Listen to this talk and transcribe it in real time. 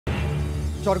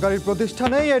সরকারি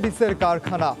প্রতিষ্ঠানেই এডিসের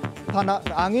কারখানা, থানার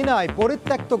আঙিনায়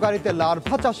পরিত্যক্ত গাড়িতে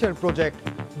লার্ভা চাষের প্রজেক্ট।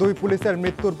 2 পুলিশের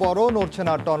মৃত্যুর পরও নড়ছে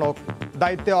না টনক।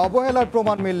 দায়িত্বে অবহেলার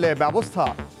প্রমাণ মিললে ব্যবস্থা।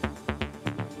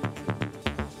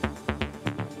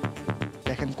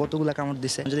 দেখেন কতগুলো কামড়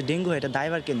দিছে। যদি ডেঙ্গু হয় এটা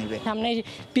দায়ভার কে নেবে? সামনে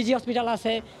পিজি হসপিটাল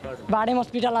আছে, বারডেম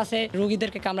হসপিটাল আছে,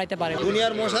 রোগীদেরকে কামড়াইতে পারে।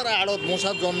 দুনিয়ার মশার আড়ত,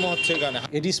 মশার জন্ম হচ্ছে এখানে।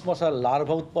 এডিস মশার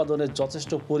লার্ভা উৎপাদনের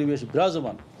যথেষ্ট পরিবেশ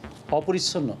বিরাজমান,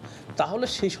 অপরিচ্ছন্ন, তাহলে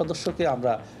সেই সদস্যকে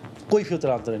আমরা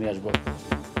কৈফিয়তের আওতায় নিয়ে আসবো।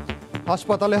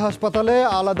 হাসপাতালে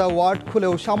আলাদা ওয়ার্ড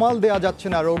খুলেও সামাল দেয়া যাচ্ছে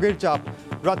না রোগীর চাপ।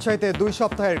 রাজশাহীতে 2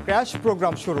 সপ্তাহের ক্র্যাশ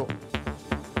প্রোগ্রাম শুরু।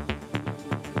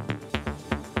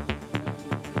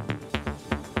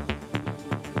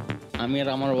 আমি আর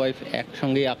আমার ওয়াইফ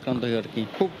একসঙ্গেই আক্রান্ত হই আর কি।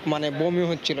 খুব বমি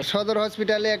হচ্ছিল। সদর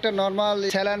হসপিটালে একটা নর্মাল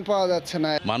স্যালাইন পাওয়া যাচ্ছে না।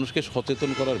 মানুষকে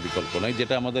সচেতন করার বিকল্প নাই,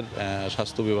 যেটা আমাদের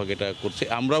স্বাস্থ্য বিভাগ এটা করছে,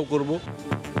 আমরাও করব।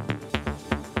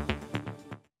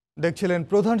 দেখছিলেন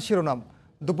প্রধান শিরোনাম।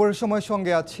 দুপুরের সময়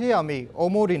সঙ্গে আছি আমি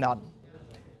ওমর ইনান।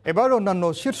 এবার অন্যান্য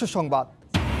শীর্ষ সংবাদ।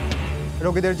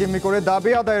 রোগীদের জিম্মি করে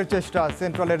দাবি আদায়ের চেষ্টা।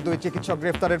 সেন্ট্রালের 2 চিকিৎসক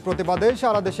গ্রেফতারের প্রতিবাদে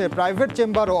সারা দেশে প্রাইভেট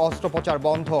চেম্বার ও অস্ত্রোপচার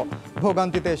বন্ধ।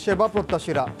 ভোগান্তিতে সেবা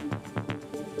প্রত্যাশীরা।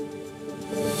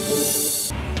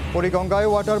 বুড়িগঙ্গায়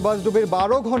ওয়াটার বাস ডুবির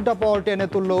 12 ঘন্টা পর টেনে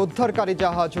তুলল উদ্ধারকারী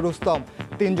জাহাজ রুস্তম।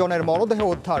 3 জনের মরদেহ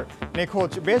উদ্ধার,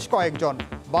 নিখোঁজ বেশ কয়েকজন।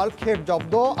 বাল্কহেড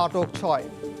জব্দ, আটক 6।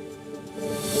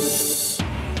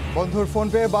 বন্ধুর ফোন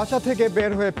পেয়ে বাসা থেকে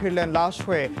বের হয়ে ফিরলেন লাশ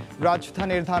হয়ে।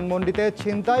 রাজধানীর ধানমন্ডিতে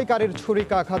ছিনতাইকারীর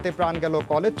ছুরিকাঘাতে প্রাণ গেল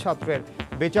কলেজ ছাত্রের।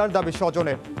 বিচার দাবি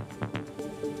স্বজনের।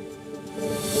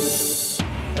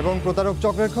 এবং প্রতারক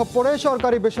চক্রের খপ্পরে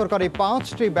সরকারি বেসরকারি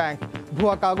 5টি ব্যাংক।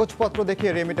 ভুয়া কাগজপত্র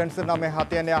দেখিয়ে রেমিটেন্সের নামে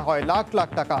হাতিয়ে নেওয়া হয় লাখ লাখ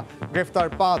টাকা। গ্রেফতার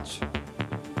 5।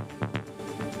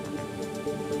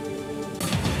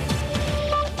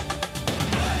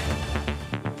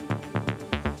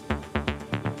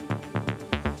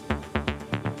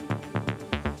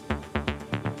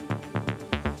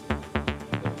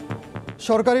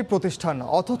 সরকারি প্রতিষ্ঠান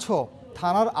অথচ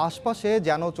থানার আশপাশে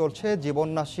যেন চলছে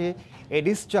জীবননাশী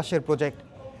এডিস চাষের প্রজেক্ট।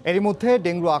 এরই মধ্যে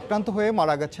ডেঙ্গু আক্রান্ত হয়ে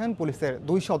মারা গেছেন পুলিশের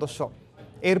 2 সদস্য।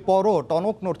 এরপরও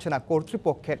টনক নড়ছে না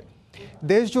কর্তৃপক্ষের।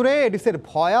 দেশজুড়ে এডিসের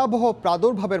ভয়াবহ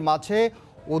প্রাদুর্ভাবের মাঝে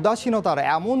উদাসীনতার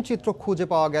এমন চিত্র খুঁজে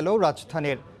পাওয়া গেল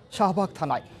রাজধানীর শাহবাগ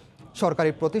থানায়।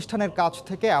 সরকারি প্রতিষ্ঠানের কাছ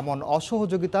থেকে এমন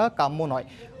অসহযোগিতা কাম্য নয়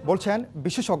বলছেন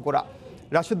বিশেষজ্ঞরা।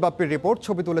 রাশিদ বাপ্পির রিপোর্ট।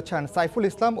 ছবি তুলেছেন সাইফুল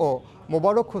ইসলাম ও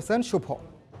মোবারক হোসেন শুভ।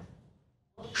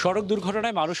 সড়ক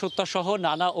দুর্ঘটনায় মানুষ হত্যা সহ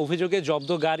নানা অভিযোগে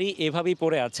জব্দ গাড়ি এভাবেই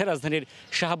পড়ে আছে রাজধানীর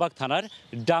শাহবাগ থানার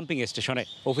ডাম্পিং স্টেশনে।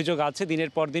 অভিযোগ আছে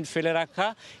দিনের পর দিন ফেলে রাখা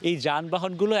এই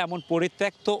যানবাহনগুলো এমন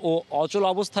পরিত্যক্ত ও অচল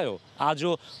অবস্থায়ও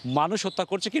আজও মানুষ হত্যা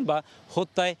করছে কিংবা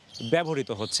হত্যায় ব্যবহৃত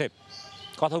হচ্ছে।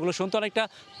 কথাগুলো শুনতে অনেকটা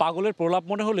পাগলের প্রলাপ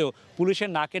মনে হলেও পুলিশের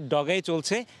নাকের ডগায়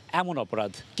চলছে এমন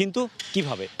অপরাধ। কিন্তু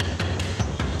কিভাবে?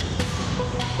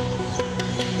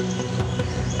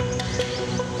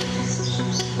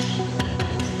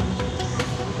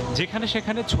 যেখানে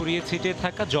সেখানে ছড়িয়ে ছিটিয়ে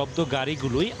থাকা জব্দ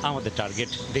গাড়িগুলোই আমাদের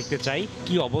টার্গেট। দেখতে চাই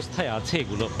কি অবস্থায় আছে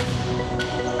এগুলো।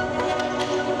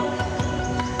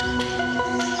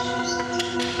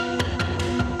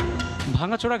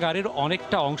 ভাঙাচোরা গাড়ির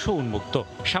অনেকটা অংশ উন্মুক্ত।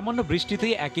 সামান্য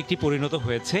বৃষ্টিতেই এক একটি পরিণত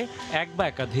হয়েছে এক বা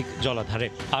একাধিক জলাধারে।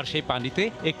 আর সেই পানিতে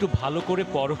একটু ভালো করে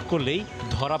পরখ করলেই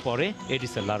ধরা পড়ে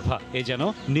এডিসের লার্ভা। এ যেন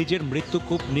নিজের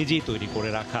মৃত্যুকূপ নিজেই তৈরি করে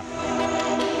রাখা।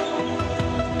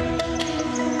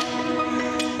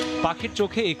 পাখির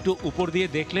চোখে একটু উপর দিয়ে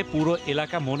দেখলে পুরো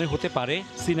এলাকা মনে হতে পারে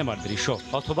সিনেমার দৃশ্য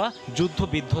অথবা যুদ্ধ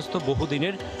বিধ্বস্ত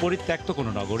বহুদিনের পরিত্যক্ত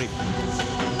কোনো নগরী।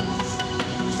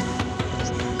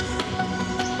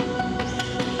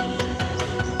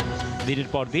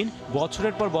 দিনের পর দিন,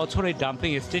 বছরের পর বছর এই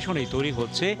ডাম্পিং স্টেশনেই তৈরি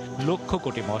হচ্ছে লক্ষ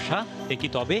কোটি মশা। একই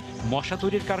তবে মশা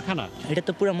তৈরির কারখানা। এটা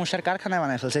তো পুরো মশার কারখানা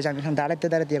বানায় ফেলছে। আমি এখানে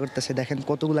দাঁড়াতে করতেছে। দেখেন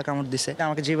কতগুলো কামড় দিছে।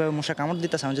 আমাকে যেভাবে মশা কামড়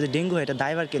দিতেছে, আমার যদি ডেঙ্গু হয় এটা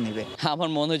দায়ভার কে নেবে? আমার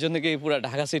মনের জন্য কি পুরো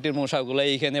ঢাকা সিটির মশাগুলো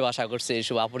এইখানে বাসা করছে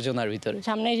এইসব আবর্জনার ভিতরে।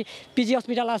 সামনে পিজি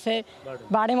হসপিটাল আছে,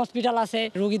 বারডেম হসপিটাল আছে,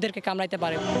 রোগীদেরকে কামড়াইতে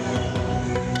পারে।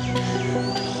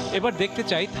 এবার দেখতে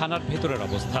চাই থানার ভেতরের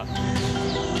অবস্থা।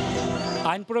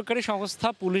 আইন প্রয়োগকারী সংস্থা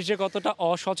পুলিশ যে কতটা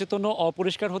অসচেতন ও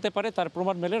অপরিষ্কার হতে পারে তার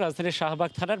প্রমাণ মেলে রাজধানীর শাহবাগ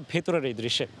থানার ভেতরের এই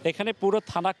দৃশ্যে। এখানে পুরো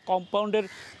থানা কম্পাউন্ডের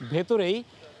ভেতরেই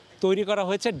তৈরি করা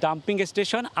হয়েছে ডাম্পিং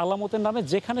স্টেশন আলামতের নামে।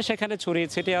 যেখানে সেখানে ছড়িয়ে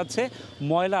ছিটিয়ে আছে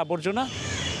ময়লা আবর্জনা।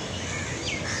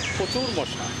 প্রচুর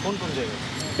মশা। কোন কোন জায়গায়?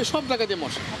 এই সব জায়গাতে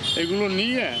মশা, এগুলো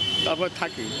নিয়ে তারপর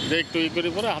থাকি যে একটু করে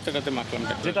পরে হাতে মাখলাম।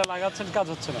 যেটা লাগাচ্ছেন কাজ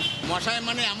হচ্ছে না, মশায়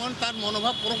মানে এমন তার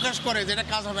মনোভাব প্রকাশ করে যেটা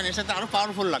কাজ হবে না, সেটা আরো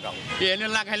পাওয়ারফুল লাগাও। এনে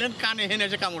লাগাইলেন কানে হেনে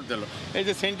এসে কামড় দিল, এই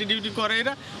যে সেন্সিটিভিটি করে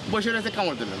এরা বসে রয়েছে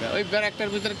কামড় দিল, ওই ব্যারাকটার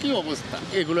ভিতরে কি অবস্থা।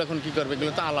 এগুলো এখন কি করবে,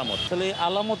 এগুলো তো আলামত। তাহলে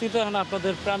আলামতই তো এখন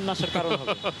আপনাদের প্রাণ নাশের কারণ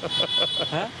হবে।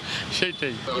 হ্যাঁ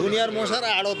সেইটাই দুনিয়ার মশার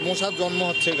আড়ত, মশার জন্ম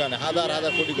হচ্ছে এখানে হাজার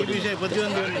হাজার কোটি কোটি।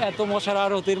 এত মশার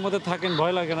আরতির মধ্যে থাকেন,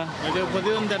 ভয় লাগে না?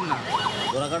 প্রতিদিন দেন না,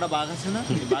 ঘোড়াকাটা বাঘ আছে না,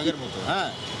 বাঘের মতো। হ্যাঁ,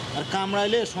 আর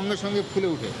কামড়াইলে সঙ্গে সঙ্গে ফুলে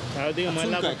উঠে,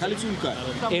 খালি চুলকায়।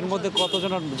 এর মধ্যে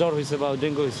কতজনের জ্বর হয়েছে বা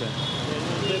ডেঙ্গু হয়েছে?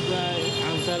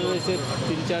 আনসার হয়েছে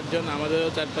 3-4 জন, আমাদেরও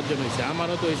 4-5 জন হয়েছে।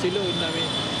 আমারও তো হয়েছিল, আমি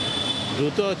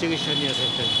দ্রুত চিকিৎসা নিয়ে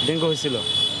আসতে। ডেঙ্গু হয়েছিল।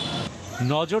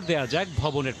 নজর দেয়া যাক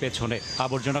ভবনের পেছনে।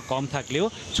 আবর্জনা কম থাকলেও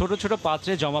ছোট ছোট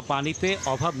পাত্রে জমা পানিতে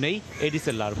অভাব নেই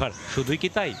এডিসের লার্ভার। শুধুই কি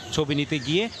তাই, ছবি নিতে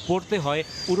গিয়ে পড়তে হয়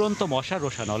উড়ন্ত মশার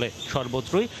রোশানলে।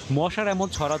 সর্বত্রই মশার এমন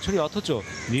ছড়াছড়ি, অথচ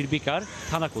নির্বিকার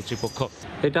থানা কর্তৃপক্ষ।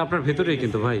 এটা আপনার ভেতরেই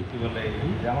কিন্তু ভাই,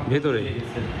 ভেতরে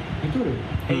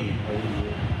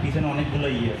পিছনে অনেকগুলো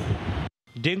আছে।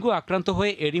 ডেঙ্গু আক্রান্ত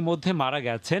হয়ে এরই মধ্যে মারা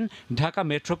গেছেন ঢাকা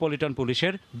মেট্রোপলিটন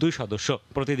পুলিশের 2 সদস্য।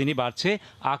 প্রতিদিনই বাড়ছে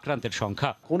আক্রান্তের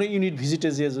সংখ্যা। কোনো ইউনিট ভিজিটে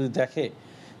যেয়ে যদি দেখে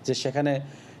যে সেখানে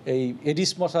এই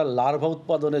এডিস মশার লার্ভা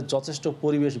উৎপাদনের যথেষ্ট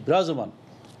পরিবেশ বিরাজমান,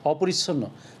 অপরিচ্ছন্ন,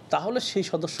 তাহলে সেই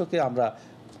সদস্যকে আমরা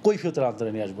কৈফিয়তের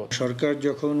আওতায় নিয়ে আসবো। সরকার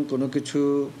যখন কোনো কিছু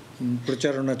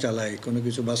প্রচারণা চালায়, কোনো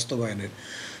কিছু বাস্তবায়নের,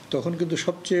 তখন কিন্তু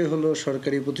সবচেয়ে হলো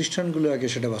সরকারি প্রতিষ্ঠানগুলো আগে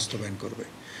সেটা বাস্তবায়ন করবে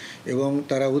এবং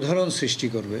তারা উদাহরণ সৃষ্টি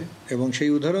করবে এবং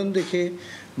সেই উদাহরণ দেখে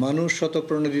মানুষ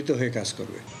স্বতঃপ্রণোদিত হয়ে কাজ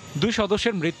করবে। 2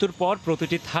 সদস্যের মৃত্যুর পর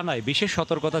প্রতিটি থানায় বিশেষ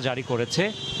সতর্কতা জারি করেছে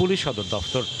পুলিশ সদর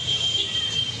দফতর।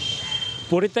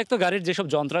 পরিত্যক্ত গাড়ির যেসব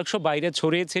যন্ত্রাংশ বাইরে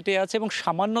ছড়িয়ে ছিটিয়ে আছে এবং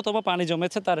সামান্যতম পানি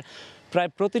জমেছে, তার প্রায়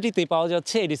প্রতিটিতেই পাওয়া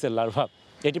যাচ্ছে এডিসের লার্ভা।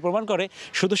 এটি প্রমাণ করে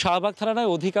শুধু শাহবাগ থানা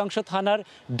নয়, অধিকাংশ থানার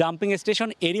ডাম্পিং স্টেশন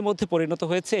এরই মধ্যে পরিণত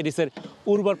হয়েছে এডিসের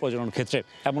উর্বর প্রজনন ক্ষেত্রে।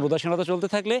 এমন উদাসীনতা চলতে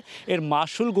থাকলে এর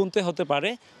মাসুল গুনতে হতে পারে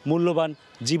মূল্যবান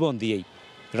জীবন দিয়েই।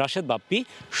 রাশেদ বাপ্পি,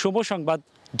 সময় সংবাদ,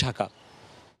 ঢাকা।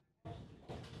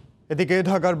 এদিকে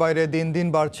ঢাকার বাইরে দিন দিন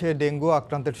বাড়ছে ডেঙ্গু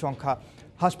আক্রান্তের সংখ্যা।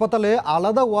 হাসপাতালে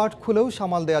আলাদা ওয়ার্ড খুলেও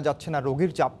সামাল দেওয়া যাচ্ছে না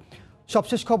রোগীর চাপ।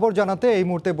 সবশেষ খবর জানাতে এই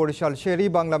মুহূর্তে বরিশাল শের-ই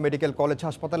বাংলা মেডিকেল কলেজ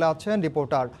হাসপাতালে আছেন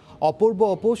রিপোর্টার অপূর্ব।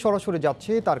 সরাসরি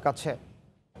যাচ্ছি তার কাছে।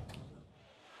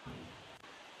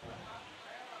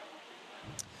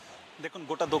 দেখুন,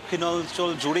 গোটা দক্ষিণাঞ্চল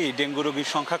জুড়েই ডেঙ্গু রোগীর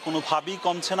সংখ্যা কোনোভাবেই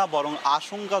কমছে না, বরং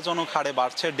আশঙ্কাজনক হারে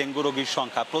বাড়ছে ডেঙ্গু রোগীর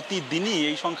সংখ্যা। প্রতিদিনই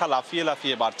এই সংখ্যা লাফিয়ে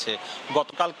লাফিয়ে বাড়ছে।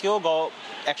 গতকালকেও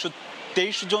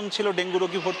 123 জন ছিল ডেঙ্গু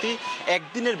রোগী ভর্তি।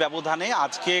 একদিনের ব্যবধানে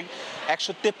আজকে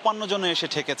 153 জনে এসে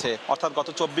ঠেকেছে, অর্থাৎ গত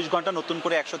 24 ঘন্টা নতুন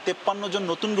করে 153 জন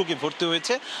নতুন রোগী ভর্তি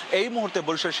হয়েছে। এই মুহূর্তে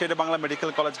বরিশাল শেরে বাংলা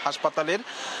মেডিকেল কলেজ হাসপাতালের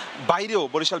বাইরেও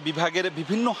বরিশাল বিভাগের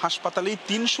বিভিন্ন হাসপাতালেই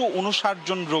 359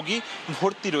 জন রোগী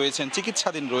ভর্তি রয়েছেন,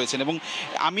 চিকিৎসাধীন রয়েছেন। এবং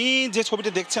আমি যে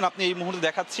ছবিটি দেখছেন, আপনি এই মুহূর্তে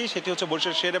দেখাচ্ছি, সেটি হচ্ছে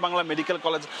বরিশাল শেরে বাংলা মেডিকেল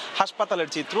কলেজ হাসপাতালের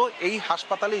চিত্র। এই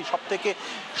হাসপাতালেই সবথেকে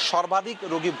সর্বাধিক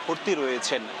রোগী ভর্তি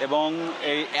রয়েছেন এবং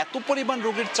এই এত পরিমাণ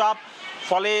রোগীর চাপ,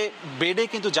 ফলে বেডে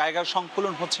কিন্তু জায়গার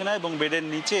সংকুলন হচ্ছে না এবং বেডের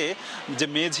নিচে যে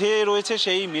মেঝে রয়েছে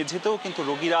সেই মেঝেতেও কিন্তু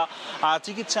রোগীরা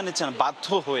চিকিৎসা নিচ্ছেন বাধ্য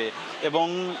হয়ে। এবং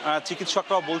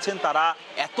চিকিৎসকরাও বলছেন তারা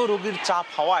এত রোগীর চাপ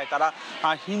হওয়ায় তারা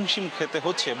হিমশিম খেতে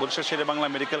হচ্ছে। বরিশাল শেরে বাংলা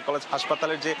মেডিকেল কলেজ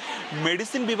হাসপাতালের যে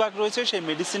মেডিসিন বিভাগ রয়েছে, সেই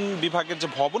মেডিসিন বিভাগের যে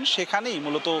ভবন, সেখানেই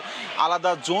মূলত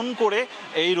আলাদা জোন করে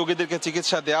এই রোগীদেরকে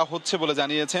চিকিৎসা দেওয়া হচ্ছে বলে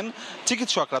জানিয়েছেন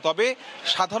চিকিৎসকরা। তবে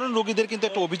সাধারণ রোগীদের কিন্তু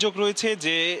একটা অভিযোগ রয়েছে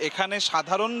যে এখানে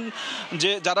সাধারণ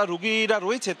যে যারা রোগীরা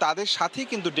রয়েছে তাদের সাথেই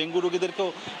কিন্তু ডেঙ্গু রোগীদেরকেও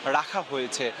রাখা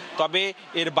হয়েছে। তবে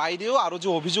এর বাইরেও আরও যে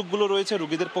অভিযোগগুলো রয়েছে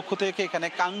রোগীদের পক্ষ থেকে, এখানে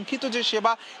কাঙ্ক্ষিত যে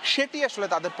সেবা সেটি আসলে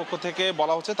তাদের পক্ষ থেকে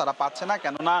বলা হচ্ছে তারা পাচ্ছে না,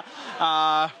 কেননা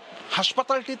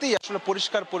হাসপাতালটিতেই আসলে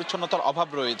পরিষ্কার পরিচ্ছন্নতার অভাব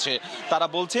রয়েছে। তারা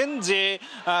বলছেন যে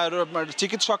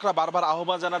চিকিৎসকরা বারবার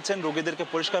আহ্বান জানাচ্ছেন, রোগীদেরকে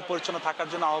পরিষ্কার পরিচ্ছন্ন থাকার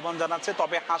জন্য আহ্বান জানাচ্ছে।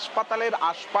 তবে হাসপাতালের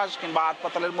আশপাশ কিংবা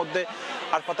হাসপাতালের মধ্যে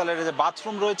হাসপাতালের যে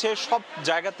বাথরুম রয়েছে সব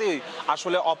জায়গাতেই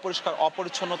আসলে অপরিষ্কার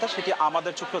অপরিচ্ছন্নতা, সেটি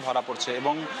আমাদের চোখে ধরা পড়ছে।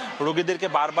 এবং রোগীদেরকে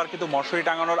বারবার কিন্তু মশারি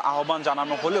টাঙানোর আহ্বান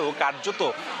জানানো হলেও কার্যত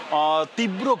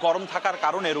তীব্র গরম থাকার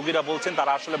কারণে রোগীরা বলছেন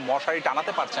তারা আসলে মশারি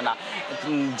টানাতে পারছে না।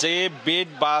 যে বেড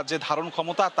বা যে ধারণ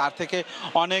ক্ষমতা তার থেকে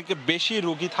অনেক বেশি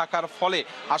রোগী থাকার ফলে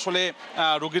আসলে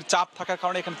রোগীর চাপ থাকার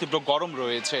কারণে এখানে তীব্র গরম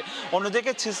রয়েছে।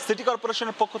 অন্যদিকে সিটি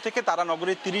কর্পোরেশনের পক্ষ থেকে তারা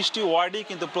নগরীর 30টি ওয়ার্ডেই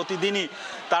কিন্তু প্রতিদিনই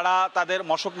তারা তাদের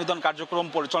মশক নিধন কার্যক্রম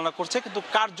পরিচালনা করছে, কিন্তু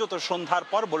কার্যত সন্ধ্যার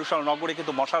পর বরিশাল নগরী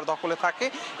কিন্তু মশার দখলে থাকে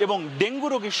এবং ডেঙ্গু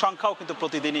রোগীর সংখ্যাও কিন্তু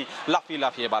প্রতিদিনই লাফিয়ে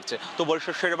লাফিয়ে বাড়ছে। তো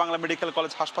বরিশাল শেরে বাংলা মেডিকেল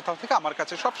কলেজ হাসপাতাল থেকে আমার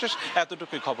কাছে সবশেষ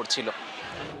এতটুকুই খবর ছিল।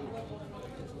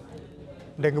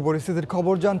 ডেঙ্গু পরিস্থিতির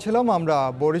খবর জানছিলাম আমরা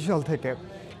বরিশাল থেকে।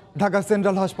 ঢাকা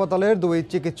সেন্ট্রাল হাসপাতালের 2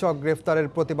 চিকিৎসক গ্রেফতারের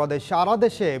প্রতিবাদে সারা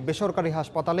দেশে বেসরকারি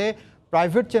হাসপাতালে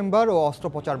প্রাইভেট চেম্বার ও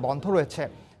অস্ত্রোপচার বন্ধ রয়েছে।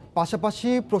 পাশাপাশি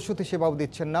প্রসূতি সেবাও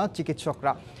দিচ্ছেন না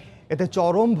চিকিৎসকরা। এতে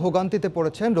চরম ভোগান্তিতে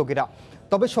পড়েছেন রোগীরা।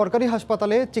 তবে সরকারি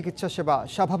হাসপাতালে চিকিৎসা সেবা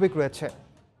স্বাভাবিক রয়েছে।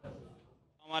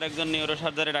 আমার একজন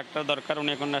নিউরোসার্জারি ডাক্তার দরকার, উনি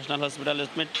এখন ন্যাশনাল হসপিটালে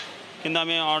এডমিট, কিন্তু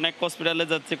আমি অনেক হসপিটালে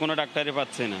যাচ্ছি, কোনো ডাক্তারই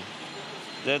পাচ্ছি না,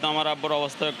 যেহেতু আমার আব্বুর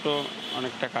অবস্থা একটু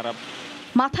অনেকটা খারাপ।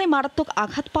 মাথায় মারাত্মক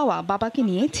আঘাত পাওয়া বাবাকে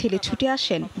নিয়ে ছেলে ছুটে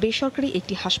আসেন বেসরকারি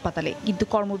একটি হাসপাতালে, কিন্তু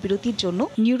কর্মবিরতির জন্য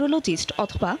নিউরোলজিস্ট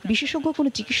অথবা বিশেষজ্ঞ কোনো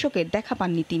চিকিৎসকের দেখা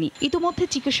পাননি তিনি। ইতিমধ্যে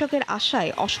চিকিৎসকের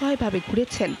আশায় অসহায়ভাবে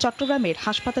ঘুরেছেন চট্টগ্রামের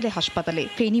হাসপাতালে।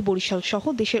 ফেনী, বরিশাল সহ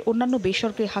দেশের অন্যান্য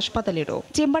বেসরকারি হাসপাতালেরও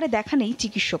চেম্বারে দেখা নেই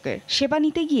চিকিৎসকের। সেবা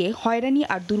নিতে গিয়ে হয়রানি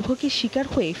আর দুর্ভোগের শিকার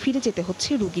হয়ে ফিরে যেতে হচ্ছে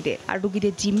রোগীদের। আর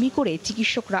রোগীদের জিম্মি করে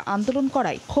চিকিৎসকরা আন্দোলন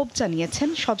করায় ক্ষোভ জানিয়েছেন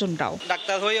স্বজনরাও।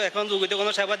 ডাক্তার হয়ে এখন রোগীদের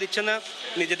কোনো সেবা দিচ্ছে না,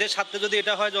 নিজেদের স্বার্থে যদি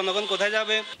এটা হয় জনগণ কোথায়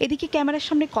যাবে? এদিকে ক্যামেরার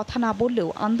সামনে কথা না বললেও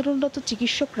আন্দোলনরত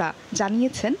চিকিৎসকরা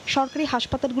জানিয়েছেন সরকারি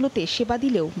হাসপাতালগুলোতে সেবা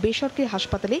দিলেও বেসরকারি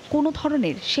হাসপাতালে কোনো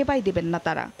ধরনের সেবাই দেবেন না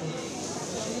তারা।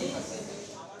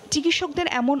 চিকিৎসকদের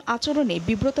এমন আচরণে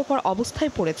বিব্রতকর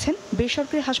অবস্থায় পড়েছেন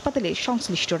বেসরকারি হাসপাতালে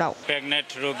সংশ্লিষ্টরাও।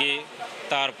 প্রেগনেন্ট রোগী,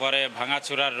 তারপরে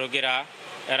ভাঙাচুরার রোগীরা,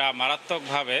 এরা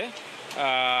মারাত্মকভাবে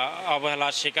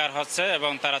অবহেলার শিকার হচ্ছে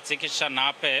এবং তারা চিকিৎসা না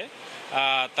পেয়ে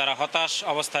তারা হতাশ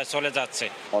অবস্থায় চলে যাচ্ছে।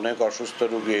 অনেক অসুস্থ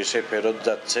রোগী এসে ফেরত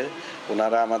যাচ্ছে।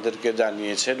 ওনারা আমাদেরকে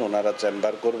জানিয়েছেন ওনারা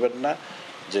চেম্বার করবেন না,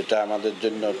 যেটা আমাদের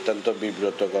জন্য অত্যন্ত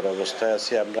বিব্রতকর অবস্থায়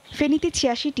আছি আমরা। ফেনীতে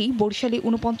 ৮৬টি, বরিশালে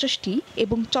 ৪৯টি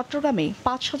এবং চট্টগ্রামে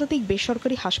 ৫ শতাধিক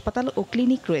বেসরকারি হাসপাতাল ও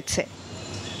ক্লিনিক রয়েছে।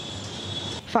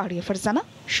 ফাহরিয়া ফারজানা,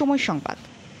 সময় সংবাদ।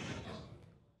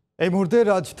 এই মুহূর্তে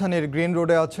রাজধানীর গ্রিন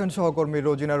রোডে আছেন সহকর্মী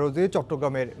রোজিনা রোজি,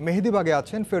 চট্টগ্রামের মেহেদীবাগে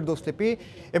আছেন ফেরদৌস লিপি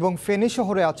এবং ফেনী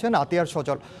শহরে আছেন আতিয়ার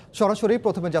সজল। সরাসরি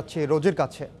প্রথমে যাচ্ছি রোজির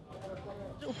কাছে।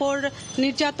 উপর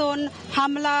নির্যাতন,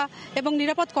 হামলা এবং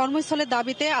নিরাপদ কর্মস্থলের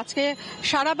দাবিতে আজকে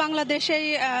সারা বাংলাদেশেই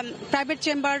প্রাইভেট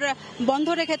চেম্বার বন্ধ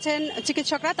রেখেছেন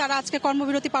চিকিৎসকরা। তারা আজকে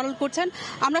কর্মবিরতি পালন করছেন।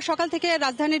 আমরা সকাল থেকে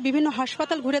রাজধানীর বিভিন্ন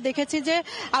হাসপাতাল ঘুরে দেখেছি যে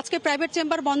আজকে প্রাইভেট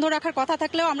চেম্বার বন্ধ রাখার কথা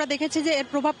থাকলেও আমরা দেখেছি যে এর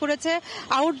প্রভাব পড়েছে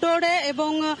আউটডোরে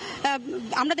এবং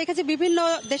আমরা দেখেছি বিভিন্ন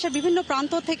দেশের বিভিন্ন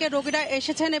প্রান্ত থেকে রোগীরা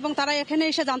এসেছেন এবং তারা এখানে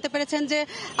এসে জানতে পেরেছেন যে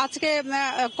আজকে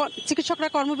চিকিৎসকরা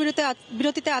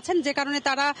কর্মবিরতিতে আছেন, যে কারণে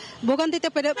তারা ভোগান্তিতে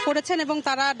পড়েছেন এবং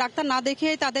তারা ডাক্তার না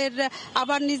দেখিয়েই তাদের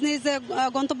আবার নিজ নিজ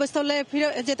গন্তব্যস্থলে ফিরে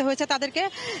যেতে হয়েছে তাদেরকে।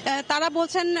 তারা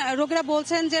বলছেন, রোগীরা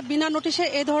বলছেন যে বিনা নোটিশে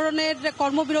এ ধরনের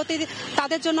কর্মবিরতি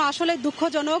তাদের জন্য আসলে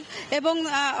দুঃখজনক এবং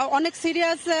অনেক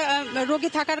সিরিয়াস রোগী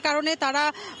থাকার কারণে তারা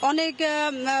অনেক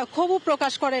ক্ষোভও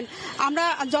প্রকাশ করেন। আমরা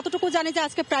যতটুকু জানি যে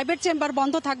আজকে প্রাইভেট চেম্বার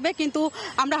বন্ধ থাকবে, কিন্তু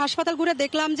আমরা হাসপাতাল ঘুরে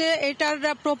দেখলাম যে এটার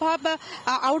প্রভাব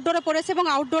আউটডোরে পড়েছে এবং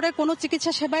আউটডোরে কোনো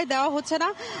চিকিৎসা সেবাই দেওয়া হচ্ছে না।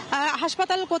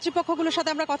 হাসপাতাল কর্তৃপক্ষগুলোর সাথে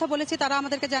আমরা কথা বলেছি, তারা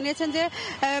আমাদেরকে জানিয়েছেন যে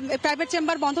প্রাইভেট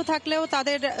চেম্বার বন্ধ থাকলেও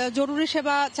তাদের জরুরি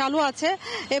সেবা চালু আছে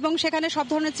এবং সেখানে সব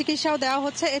ধরনের চিকিৎসাও দেওয়া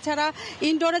হচ্ছে। এছাড়া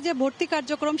ইনডোরে যে ভর্তি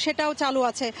কার্যক্রম সেটাও চালু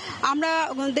আছে। আমরা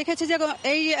দেখেছি যে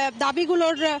এই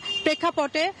দাবিগুলোর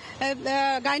প্রেক্ষাপটে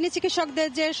গাইনি চিকিৎসকদের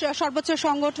যে সর্বোচ্চ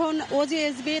সংগঠন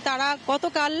ওজিএসবি, তারা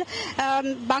গতকাল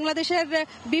বাংলাদেশের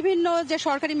বিভিন্ন যে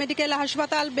সরকারি মেডিকেল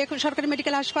হাসপাতাল, বেসরকারি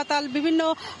মেডিকেল হাসপাতাল, বিভিন্ন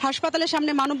হাসপাতালের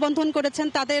সামনে মানববন্ধন করেছেন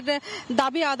তাদের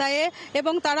দাবি আদায়ে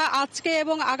এবং তারা আজকে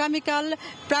এবং আগামীকাল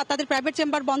তাদের প্রাইভেট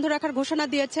চেম্বার বন্ধ রাখার ঘোষণা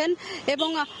দিয়েছেন এবং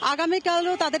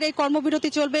আগামীকালও তাদের এই কর্মবিরতি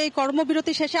চলবে। এই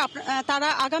কর্মবিরতি শেষে তারা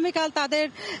আগামীকাল তাদের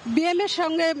বিএমএর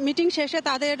সঙ্গে মিটিং শেষে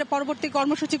তাদের পরবর্তী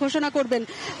কর্মসূচি ঘোষণা করবেন।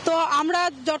 তো আমরা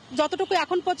যতটুকু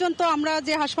এখন পর্যন্ত আমরা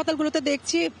যে হাসপাতালগুলোতে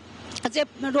দেখছি যে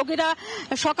রোগীরা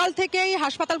সকাল থেকেই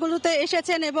হাসপাতালগুলোতে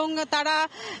এসেছেন এবং তারা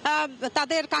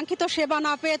তাদের কাঙ্ক্ষিত সেবা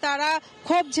না পেয়ে তারা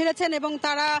ক্ষোভ ঝেড়েছেন এবং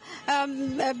তারা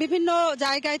বিভিন্ন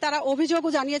জায়গায় তারা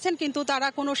অভিযোগও জানিয়েছেন, কিন্তু তারা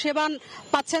কোনো সেবা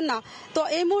পাচ্ছেন না। তো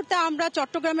এই মুহূর্তে আমরা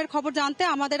চট্টগ্রামের খবর জানতে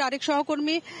আমাদের আরেক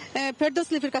সহকর্মী ফেরদৌস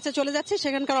লিপির কাছে চলে যাচ্ছি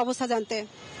সেখানকার অবস্থা জানতে।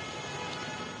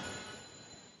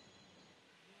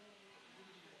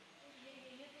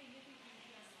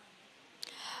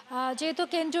 যেহেতু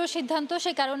কেন্দ্রীয় সিদ্ধান্ত,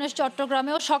 সে কারণে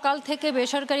চট্টগ্রামেও সকাল থেকে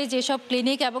বেসরকারি যেসব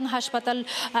ক্লিনিক এবং হাসপাতাল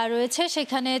রয়েছে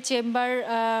সেখানে চেম্বার,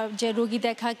 যে রোগী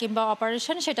দেখা কিংবা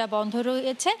অপারেশন, সেটা বন্ধ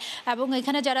রয়েছে এবং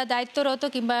এখানে যারা দায়িত্বরত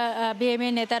কিংবা বিএমএ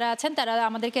নেতারা আছেন তারা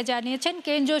আমাদেরকে জানিয়েছেন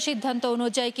কেন্দ্রীয় সিদ্ধান্ত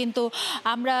অনুযায়ী কিন্তু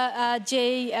আমরা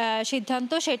যেই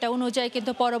সিদ্ধান্ত সেটা অনুযায়ী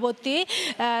কিন্তু পরবর্তী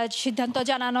সিদ্ধান্ত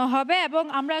জানানো হবে। এবং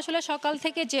আমরা আসলে সকাল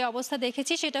থেকে যে অবস্থা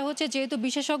দেখেছি সেটা হচ্ছে, যেহেতু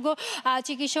বিশেষজ্ঞ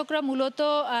চিকিৎসকরা মূলত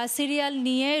সিরিয়াল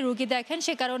নিয়ে রোগী দেখেন,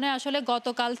 সে কারণে আসলে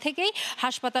গতকাল থেকেই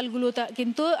হাসপাতালগুলো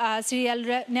কিন্তু সিরিয়াল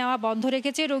নেওয়া বন্ধ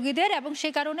রেখেছে রোগীদের, এবং সে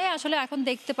কারণে আসলে এখন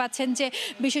দেখতে পাচ্ছেন যে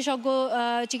বিশেষজ্ঞ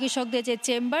চিকিৎসকদের যে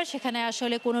চেম্বার, সেখানে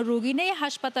আসলে কোনো রোগী নেই।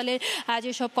 হাসপাতালের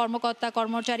যেসব কর্মকর্তা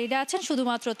কর্মচারীরা আছেন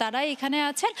শুধুমাত্র তারাই এখানে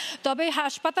আছেন। তবে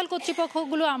হাসপাতাল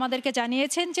কর্তৃপক্ষগুলো আমাদেরকে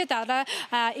জানিয়েছেন যে তারা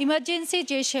ইমার্জেন্সি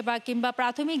যে সেবা কিংবা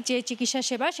প্রাথমিক যে চিকিৎসা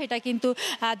সেবা সেটা কিন্তু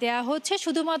দেয়া হচ্ছে,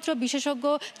 শুধুমাত্র বিশেষজ্ঞ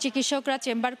চিকিৎসকরা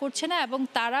চেম্বার করছে না এবং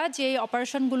তারা যে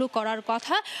অপারেশনগুলো করার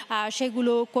কথা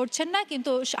সেগুলো করছেন না,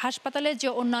 কিন্তু হাসপাতালের যে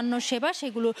অন্যান্য সেবা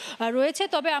সেগুলো রয়েছে।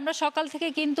 তবে আমরা সকাল থেকে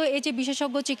কিন্তু এই যে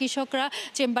বিশেষজ্ঞ চিকিৎসকরা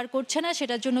চেম্বার করছে না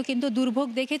সেটার জন্য কিন্তু দুর্ভোগ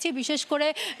দেখেছি, বিশেষ করে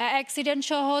অ্যাক্সিডেন্ট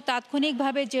সহ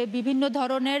তাৎক্ষণিকভাবে যে বিভিন্ন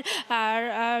ধরনের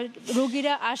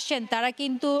রোগীরা আসছেন তারা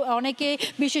কিন্তু অনেকে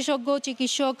বিশেষজ্ঞ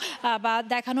চিকিৎসক বা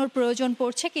দেখানোর প্রয়োজন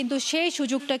পড়ছে, কিন্তু সেই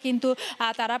সুযোগটা কিন্তু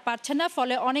তারা পাচ্ছেন না,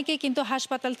 ফলে অনেকেই কিন্তু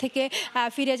হাসপাতাল থেকে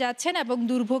ফিরে যাচ্ছেন এবং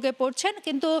দুর্ভোগে পড়ছেন।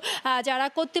 কিন্তু যারা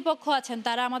কর্তৃপক্ষ আছেন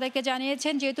তারা আমাদেরকে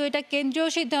জানিয়েছেন যেহেতু এটা কেন্দ্রীয়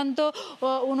সিদ্ধান্ত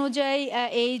অনুযায়ী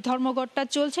এই ধর্মঘটটা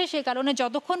চলছে, সে কারণে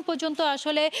যতক্ষণ পর্যন্ত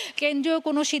আসলে কেন্দ্রীয়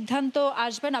কোনো সিদ্ধান্ত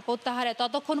আসবে না প্রত্যাহারে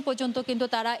ততক্ষণ পর্যন্ত কিন্তু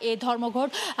তারা এই ধর্মঘট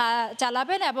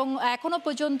চালাবেন, এবং এখনো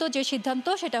পর্যন্ত যে সিদ্ধান্ত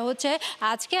সেটা হচ্ছে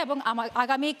আজকে এবং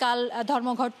আগামীকাল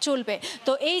ধর্মঘট চলবে।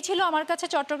 তো এই ছিল আমার কাছে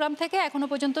চট্টগ্রাম থেকে এখনো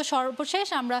পর্যন্ত সর্বশেষ।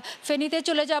 আমরা ফেনীতে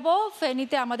চলে যাব।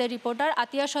 ফেনীতে আমাদের রিপোর্টার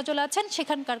আতিয়া সজল আছেন,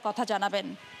 সেখানকার কথা জানাবেন।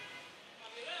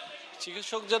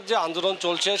 চিকিৎসকদের যে আন্দোলন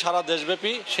চলছে সারা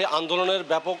দেশব্যাপী, সেই আন্দোলনের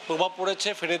ব্যাপক প্রভাব পড়েছে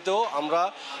ফেনীতেও। আমরা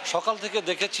সকাল থেকে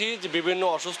দেখেছি যে বিভিন্ন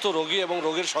অসুস্থ রোগী এবং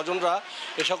রোগীর স্বজনরা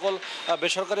এ সকল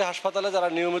বেসরকারি হাসপাতালে যারা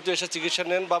নিয়মিত এসে চিকিৎসা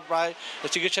নেন বা প্রায়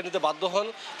চিকিৎসা নিতে বাধ্য হন,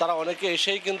 তারা অনেকে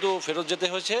এসেই কিন্তু ফেরত যেতে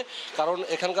হয়েছে, কারণ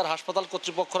এখানকার হাসপাতাল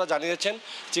কর্তৃপক্ষরা জানিয়েছেন,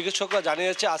 চিকিৎসকরা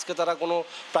জানিয়েছে আজকে তারা কোনো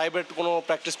প্রাইভেট কোনো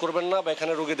প্র্যাকটিস করবেন না বা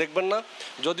এখানে রোগী দেখবেন না।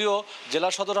 যদিও জেলা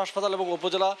সদর হাসপাতাল এবং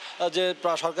উপজেলা যে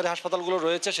সরকারি হাসপাতালগুলো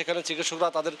রয়েছে সেখানে চিকিৎসকরা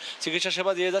তাদের চিকিৎসা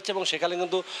সেবা দিয়ে যাচ্ছে এবং সেখানে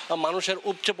কিন্তু মানুষের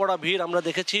উপচে পড়া ভিড় আমরা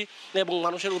দেখেছি, এবং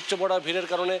মানুষের উপচে পড়া ভিড়ের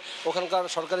কারণে ওখানকার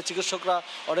সরকারি চিকিৎসকরা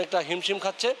অনেকটা হিমশিম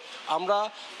খাচ্ছে। আমরা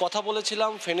কথা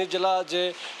বলেছিলাম ফেনী জেলা যে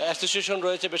অ্যাসোসিয়েশন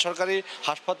রয়েছে বেসরকারি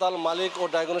হাসপাতাল মালিক ও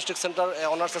ডায়াগনস্টিক সেন্টার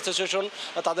অনার্স অ্যাসোসিয়েশন,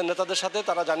 তাদের নেতাদের সাথে।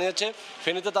 তারা জানিয়েছে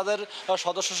ফেনীতে তাদের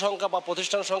সদস্য সংখ্যা বা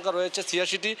প্রতিষ্ঠান সংখ্যা রয়েছে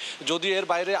 ৮৬টি, যদি এর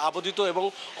বাইরে আবেদিত এবং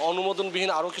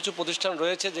অনুমোদনবিহীন আরও কিছু প্রতিষ্ঠান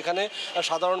রয়েছে যেখানে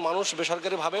সাধারণ মানুষ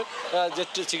বেসরকারিভাবে যে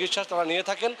চিকিৎসা তারা নিয়ে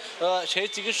থাকেন, সেই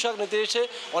চিকিৎসক নিতে এসে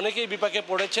অনেকেই বিপাকে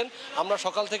পড়েছেন। আমরা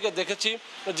সকাল থেকে দেখেছি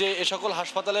যে এ সকল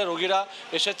হাসপাতালে রোগীরা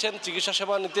এসেছেন চিকিৎসা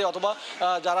সেবা নিতে, অথবা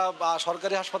যারা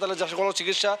সরকারি হাসপাতালে যে সকল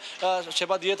চিকিৎসা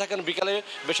সেবা দিয়ে থাকেন বিকালে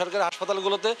বেসরকারি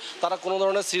হাসপাতালগুলোতে, তারা কোনো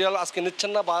ধরনের সিরিয়াল আজকে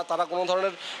নিচ্ছেন না বা তারা কোনো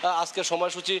ধরনের আজকে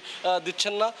সময়সূচি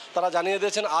দিচ্ছেন না। তারা জানিয়ে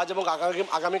দিয়েছেন আজ এবং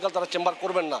আগামীকাল তারা চেম্বার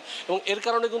করবেন না, এবং এর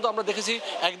কারণে কিন্তু আমরা দেখেছি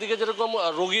একদিকে যেরকম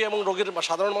রোগী এবং রোগীর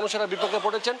সাধারণ মানুষেরা বিপাকে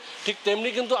পড়েছেন, ঠিক তেমনি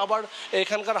কিন্তু আবার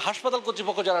এখানকার হাসপাতাল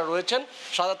কর্তৃপক্ষ যারা রয়েছেন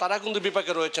তারা কিন্তু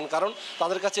বিপাকে রয়েছেন, কারণ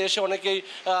তাদের কাছে এসে অনেকেই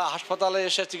হাসপাতালে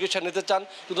এসে চিকিৎসা নিতে চান,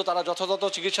 কিন্তু তারা যথাযথ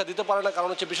চিকিৎসা দিতে পারে না, কারণ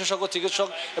হচ্ছে বিশেষজ্ঞ চিকিৎসক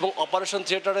এবং অপারেশন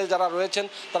থিয়েটারে যারা রয়েছেন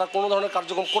তারা কোনো ধরনের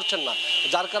কার্যক্রম করছেন না,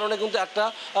 যার কারণে কিন্তু একটা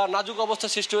নাজুক অবস্থা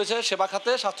সৃষ্টি হয়েছে সেবা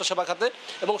খাতে, স্বাস্থ্যসেবা খাতে।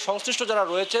 এবং সংশ্লিষ্ট যারা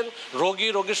রয়েছেন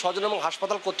রোগীর স্বজন এবং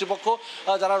হাসপাতাল কর্তৃপক্ষ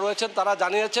যারা রয়েছেন তারা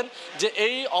জানিয়েছেন যে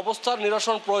এই অবস্থার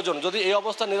নিরসন প্রয়োজন। যদি এই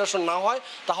অবস্থার নিরসন না হয়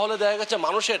তাহলে দেখা গেছে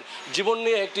মানুষের জীবন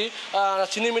নিয়ে একটি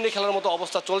ছিনিমিনি খেলার মতো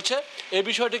অবস্থা চলছে। এই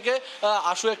বিষয়টিকে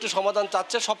আশু একটি সমাধান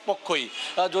চাচ্ছে সব পক্ষই।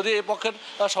 যদি এই পক্ষের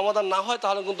সমাধান না হয়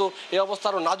তাহলে কিন্তু এই অবস্থা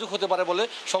আরও নাজুক হতে পারে বলে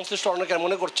সংশ্লিষ্ট অনেকে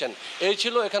মনে করছেন। এই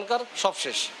ছিল এখানকার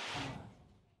সবশেষ।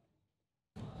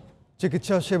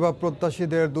 চিকিৎসা সেবা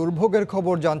প্রত্যাশীদের দুর্ভোগের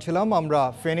খবর জানছিলাম আমরা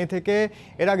ফেনী থেকে।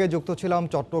 এর আগে যুক্ত ছিলাম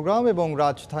চট্টগ্রাম এবং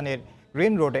রাজধানীর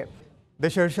গ্রিন রোডে।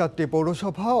 দেশের 7টি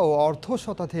পৌরসভা ও অর্ধ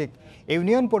শতাধিক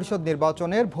ইউনিয়ন পরিষদ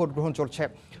নির্বাচনের ভোট গ্রহণ চলছে।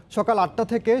 সকাল 8টা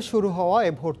থেকে শুরু হওয়া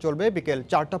এ ভোট চলবে বিকেল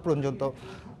 4টা পর্যন্ত।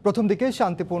 প্রথম দিকে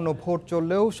শান্তিপূর্ণ ভোট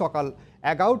চললেও সকাল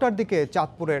 11টার দিকে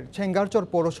চাঁদপুরের ছেঙ্গারচর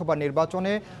পৌরসভা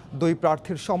নির্বাচনে 2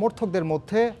 প্রার্থীর সমর্থকদের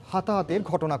মধ্যে হাতাহাতির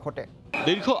ঘটনা ঘটে।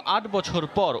 দীর্ঘ 8 বছর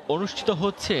পর অনুষ্ঠিত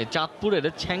হচ্ছে চাঁদপুরের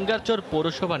ছেঙ্গারচর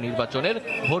পৌরসভা নির্বাচনের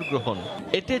ভোট গ্রহণ।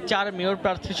 এতে 4 মেয়র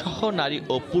প্রার্থী সহ নারী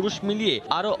ও পুরুষ মিলিয়ে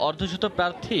আরও অর্ধশত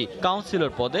প্রার্থী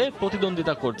কাউন্সিলর পদে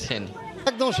প্রতিদ্বন্দ্বিতা করছেন।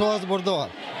 একদম সহজ বর্ধমান,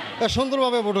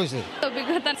 সুন্দরভাবে ভোট হয়েছে।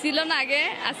 অভিজ্ঞতা ছিল না আগে,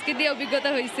 আজকে দিয়ে অভিজ্ঞতা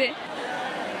হয়েছে।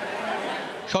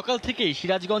 সকাল থেকেই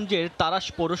সিরাজগঞ্জের তারাস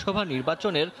পৌরসভা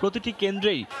নির্বাচনের প্রতিটি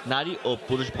কেন্দ্রেই নারী ও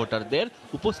পুরুষ ভোটারদের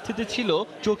উপস্থিতি ছিল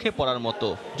চোখে পড়ার মতো।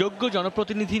 যোগ্য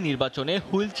জনপ্রতিনিধি নির্বাচনে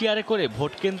হুইল চেয়ারে করে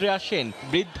ভোট কেন্দ্রে আসেন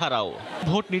বৃদ্ধারাও।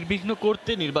 ভোট নির্বিঘ্ন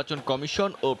করতে নির্বাচন কমিশন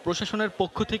ও প্রশাসনের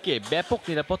পক্ষ থেকে ব্যাপক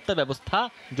নিরাপত্তা ব্যবস্থা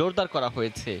জোরদার করা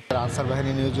হয়েছে। আনসার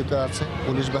বাহিনী নিয়োজিত আছে,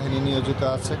 পুলিশ বাহিনী নিয়োজিত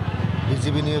আছে,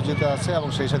 বিজিবি নিয়োজিত আছে এবং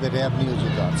সেই সাথে র্যাব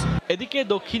নিয়োজিত আছে। এদিকে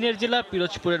দক্ষিণের জেলা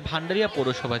পিরোজপুরের ভান্ডারিয়া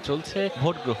পৌরসভায় চলছে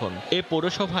ভোট গ্রহণ। এই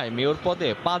পৌরসভায় মেয়র পদে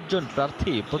 5 জন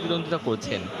প্রার্থী প্রতিদ্বন্দ্বিতা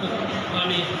করছেন।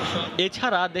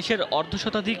 এছাড়া দেশের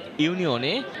অর্ধশতাধিক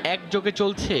ইউনিয়নে একযোগে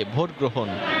চলছে ভোট গ্রহণ।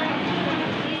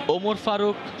 ওমর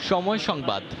ফারুক, সময়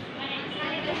সংবাদ।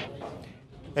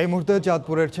 এই মুহূর্তে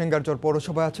চাঁদপুরের ছেঙ্গারচর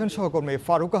পৌরসভায় আছেন সহকর্মী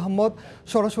ফারুক আহমদ।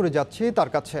 সরাসরি যাচ্ছি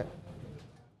তার কাছে।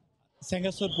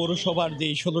 সেঙ্গাসর পৌরসভার যে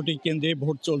 16টি কেন্দ্রে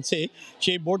ভোট চলছে,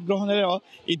 সেই ভোট গ্রহণের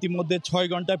ইতিমধ্যে 6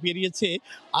 ঘন্টা পেরিয়েছে,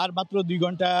 আর মাত্র 2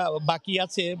 ঘন্টা বাকি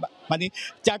আছে। মানে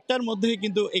 4টার মধ্যে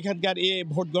কিন্তু এখানকার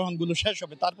ভোট গ্রহণগুলো শেষ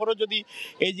হবে। তারপরেও যদি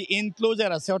এই যে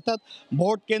এনক্লোজার আছে, অর্থাৎ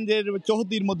ভোট কেন্দ্রের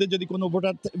চৌহদ্দির মধ্যে যদি কোনো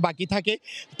ভোটার বাকি থাকে,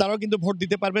 তারাও কিন্তু ভোট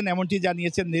দিতে পারবেন, এমনটি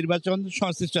জানিয়েছেন নির্বাচন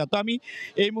সংশ্লিষ্টরা। তো আমি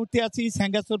এই মুহূর্তে আছি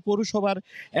সেঙ্গাসর পৌরসভার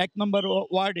 1 নম্বর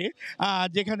ওয়ার্ডে,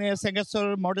 যেখানে সেঙ্গাসর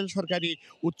মডেল সরকারি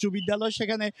উচ্চ বিদ্যালয়।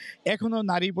 সেখানে এখনো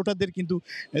নারী ভোটারদের কিন্তু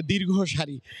দীর্ঘ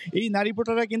সারি। এই নারী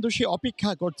ভোটাররা কিন্তু সে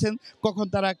অপেক্ষা করছেন কখন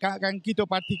তারা কাঙ্ক্ষিত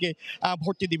প্রার্থীকে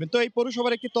ভোটটি দিবেন। তো এই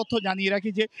পৌরসভার একটি তথ্য জানিয়ে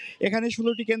রাখি যে এখানে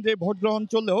 16টি কেন্দ্রে ভোট গ্রহণ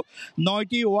চললেও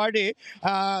 9টি ওয়ার্ডে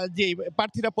যে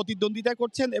প্রার্থীরা প্রতিদ্বন্দ্বিতা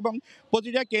করছেন, এবং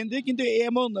প্রতিটা কেন্দ্রে কিন্তু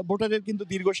এমন ভোটারের কিন্তু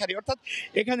দীর্ঘ সারি। অর্থাৎ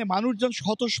এখানে মানুষজন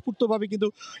স্বতঃস্ফূর্তভাবে কিন্তু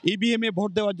ইভিএমে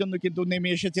ভোট দেওয়ার জন্য কিন্তু নেমে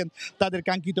এসেছেন তাদের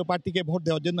কাঙ্ক্ষিত প্রার্থীকে ভোট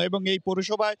দেওয়ার জন্য। এবং এই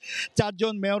পৌরসভায় 4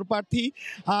 জন মেয়র প্রার্থী,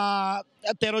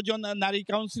 13 জন নারী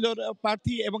কাউন্সিলর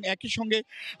প্রার্থী এবং একই সঙ্গে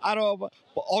আরও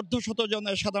অর্ধশত জন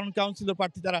সাধারণ কাউন্সিলর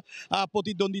প্রার্থী তারা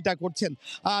প্রতিদ্বন্দ্বিতা করছেন।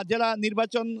 জেলা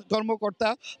নির্বাচন কর্মকর্তা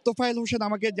তোফায়েল হোসেন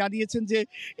আমাকে জানিয়েছেন যে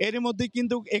এর মধ্যে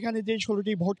কিন্তু এখানে যে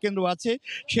 16টি ভোট কেন্দ্র আছে,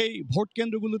 সেই ভোট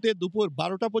কেন্দ্রগুলোতে দুপুর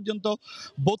 12টা পর্যন্ত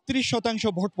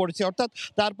 32% ভোট পড়েছে। অর্থাৎ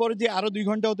তারপরে যে আরও 2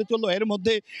 ঘন্টা হতে চললো, এর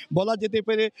মধ্যে বলা যেতে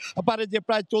পারে যে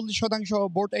প্রায় 40%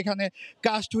 ভোট এখানে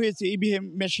কাস্ট হয়েছে ইভিএম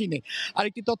মেশিনে।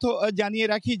 আরেকটি তথ্য জানিয়ে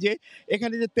রাখি যে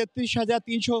এখানে যে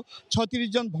 33,336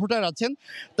 জন ভোটার আছেন,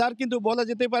 তার কিন্তু বলা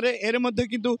যেতে পারে এর মধ্যে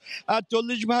কিন্তু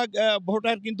 40%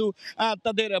 ভোটার কিন্তু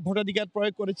তাদের ভোটাধিকার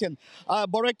প্রয়োগ করেছেন।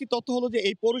 বড় একটি তথ্য হলো যে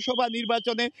এই পৌরসভা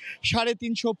নির্বাচনে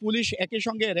 350 পুলিশ, একই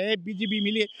সঙ্গে র্যাব, বিজিবি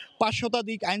মিলিয়ে 5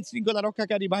 শতাধিক আইন শৃঙ্খলা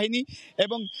রক্ষাকারী বাহিনী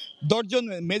এবং 10 জন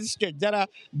ম্যাজিস্ট্রেট যারা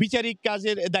বিচারিক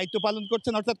কাজের দায়িত্ব পালন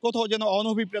করছেন, অর্থাৎ কোথাও যেন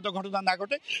অনভিপ্রেত ঘটনা না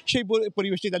ঘটে সেই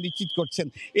পরিবেশটি তা নিশ্চিত করছেন।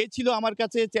 এই ছিল আমার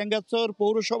কাছে চেঙ্গাচর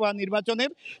পৌরসভা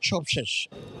নির্বাচনের সবশেষ।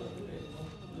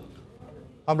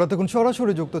 আমরা তখন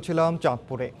সরাসরি যুক্ত ছিলাম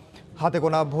চাঁদপুরে। হাতে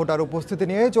গোনা ভোটার উপস্থিতি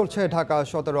নিয়ে চলছে ঢাকা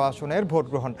 17 আসনের ভোট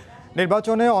গ্রহণ।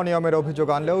 নির্বাচনে অনিয়মের অভিযোগ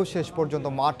আনলেও শেষ পর্যন্ত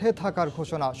মাঠে থাকার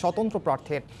ঘোষণা স্বতন্ত্র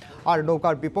প্রার্থীর। আর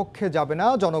নৌকার বিপক্ষে যাবে না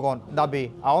জনগণ, দাবি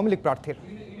আওয়ামী লীগ প্রার্থীর।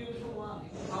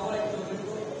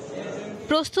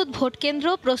 প্রস্তুত ভোট কেন্দ্র,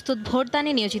 প্রস্তুত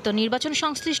ভোটদানে নিয়োজিত নির্বাচন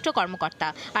সংশ্লিষ্ট কর্মকর্তা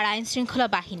আর আইন শৃঙ্খলা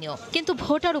বাহিনীও, কিন্তু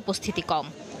ভোটার উপস্থিতি কম।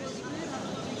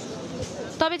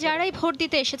 তবে যারাই ভোট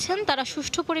দিতে এসেছেন তারা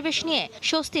সুষ্ঠু পরিবেশ নিয়ে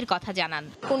স্বস্তির কথা জানান।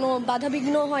 কোনো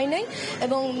বাধাবিঘ্ন হয় নাই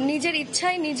এবং নিজের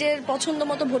ইচ্ছায় নিজের পছন্দ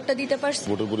মতো ভোটটা দিতে পারছি।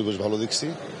 ভোটের পরিবেশ ভালো দেখছি,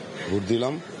 ভোট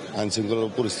দিলাম, আইন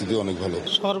শৃঙ্খলার পরিস্থিতি অনেক ভালো।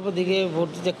 সর্বদিকে ভোট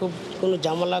দিতে খুব কোনো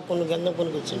ঝামেলা, কোনো গ্যাঞ্জাম, কোনো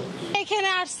কিছু নেই। এখানে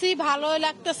আসছি, ভালোই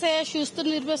লাগতেছে, সুস্থ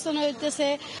নির্বাচন হইতেছে।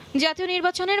 জাতীয়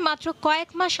নির্বাচনের মাত্র কয়েক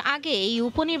মাস আগে এই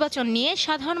উপনির্বাচন নিয়ে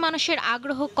সাধারণ মানুষের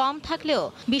আগ্রহ কম থাকলেও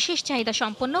বিশেষ চাহিদা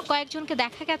সম্পন্ন কয়েকজনকে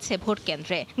দেখা গেছে ভোট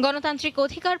কেন্দ্রে। গণতান্ত্রিক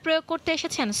অধিকার প্রয়োগ করতে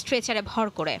এসেছেন স্ট্রেচারে ভর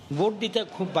করে। ভোট দিতে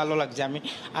খুব ভালো লাগছে, আমি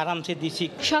আরামসে দিছি।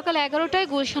 সকাল 11টায়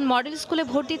গুলশান মডেল স্কুলে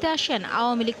ভোট দিতে আসেন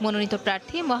আওয়ামী লীগ মনোনীত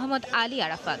প্রার্থী মোহাম্মদ আলী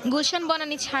আরাফাত। গুলশান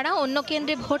বনানী ছাড়া অন্য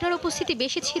কেন্দ্রে ভোটার উপস্থিতি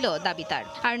বেশি ছিল দাবি তার।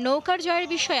 আর নৌকার জয়ের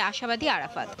বিষয়ে আশাবাদী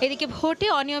আরাফাত। এদিকে ভোটে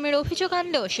অনিয়মের অভিযোগ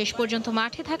আনলেও শেষ পর্যন্ত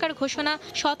মাঠে থাকার ঘোষণা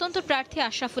স্বতন্ত্র প্রার্থী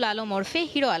আশরাফুল আলম ওরফে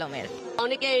হিরো আলমের।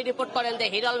 অনেকে এই রিপোর্ট করেন যে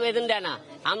হিরো আলম এজেন্ট দেয় না,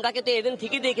 আমরা কিন্তু এজেন্ট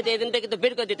ঠিকই দেখি, এজেন্টকে কিন্তু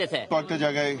বের করে দিতেছে। কয়েকটা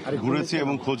জায়গায় ঘুরেছি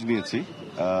এবং খোঁজ নিয়েছি।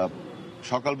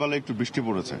 সকালবেলা একটু বৃষ্টি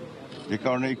পড়েছে, যে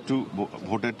কারণে একটু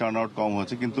ভোটের টার্ন আউট কম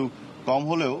হয়েছে, কিন্তু কম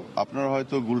হলেও আপনারা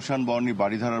হয়তো গুলশান বনানী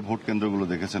বাড়িধারার ভোট কেন্দ্রগুলো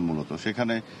দেখেছেন। মূলত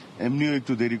সেখানে এমনিও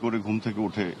একটু দেরি করে ঘুম থেকে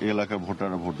উঠে এই এলাকার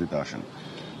ভোটাররা ভোট দিতে আসেন।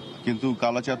 কিন্তু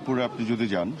কালাচাঁদপুরে আপনি যদি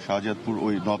যান, শাহজাদপুর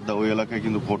ওই নবদা ওই এলাকায়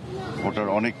কিন্তু ভোটার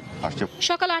অনেক আসছে।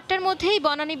 সকাল 8টার মধ্যেই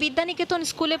বনানী বিদ্যানিকেতন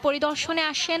স্কুলে পরিদর্শনে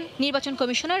আসেন নির্বাচন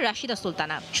কমিশনার রাশিদা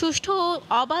সুলতানা। সুষ্ঠু ও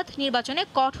অবাধ নির্বাচনে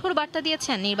কঠোর বার্তা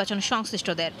দিয়েছেন নির্বাচন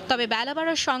সংশ্লিষ্টদের। তবে বেলা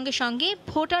বাড়ার সঙ্গে সঙ্গে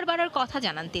ভোটার বাড়ার কথা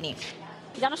জানান তিনি।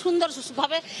 যেন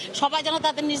সুন্দরভাবে সবাই যেন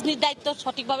তাদের নিজ নিজ দায়িত্ব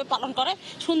সঠিকভাবে পালন করে,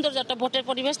 সুন্দর একটা ভোটের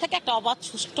পরিবেশ থাকে, একটা অবাধ,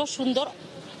 সুষ্ঠু, সুন্দর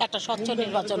একটা স্বচ্ছ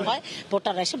নির্বাচন হয়,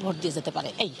 ভোটাররা এসে ভোট দিয়ে যেতে পারে।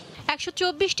 এই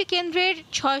 124টি কেন্দ্রের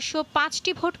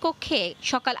 605টি ভোট কক্ষে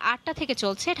সকাল 8টা থেকে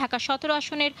চলছে ঢাকা 17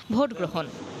 আসনের ভোট গ্রহণ।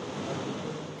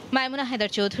 মাইমুনা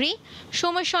হায়দার চৌধুরী,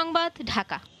 সময় সংবাদ,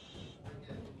 ঢাকা।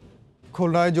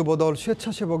 খুলনায় যুবদল,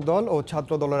 স্বেচ্ছাসেবক দল ও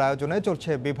ছাত্র দলের আয়োজনে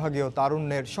চলছে বিভাগীয়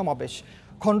তারুণ্যের সমাবেশ।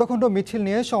 খণ্ড খণ্ড মিছিল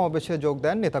নিয়ে সমাবেশে যোগ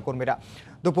দেন নেতাকর্মীরা।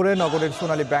 দুপুরে নগরের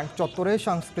সোনালী ব্যাংক চত্বরে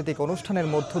সাংস্কৃতিক অনুষ্ঠানের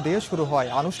মধ্য দিয়ে শুরু হয়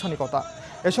আনুষ্ঠানিকতা।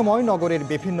 এ সময় নগরের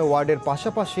বিভিন্ন ওয়ার্ডের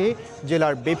পাশাপাশি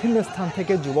জেলার বিভিন্ন স্থান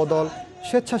থেকে যুবদল,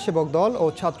 স্বেচ্ছাসেবক দল ও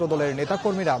ছাত্রদলের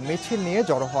নেতাকর্মীরা মিছিল নিয়ে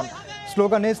জড়ো হন।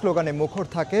 স্লোগানে মুখর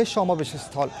থাকে সমাবেশ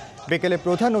স্থল। বিকেলে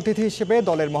প্রধান অতিথি হিসেবে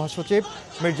দলের মহাসচিব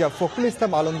মির্জা ফখরুল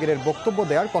ইসলাম আলমগীরের বক্তব্য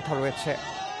দেওয়ার কথা রয়েছে।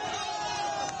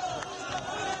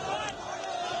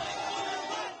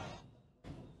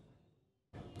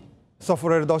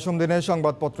 সফরের 10ম দিনে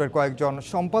সংবাদপত্রের কয়েকজন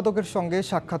সম্পাদকের সঙ্গে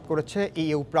সাক্ষাৎ করেছে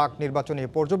ইইউ প্রাক নির্বাচনী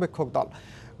পর্যবেক্ষক দল।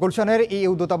 গুলশানের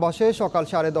ইইউ দূতাবাসে সকাল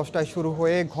 10:30টায় শুরু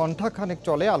হয়ে ঘণ্টাখানেক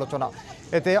চলে আলোচনা।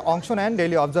 এতে অংশ নেন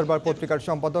ডেইলি অবজারভার পত্রিকার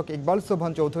সম্পাদক ইকবাল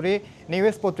সোবহান চৌধুরী,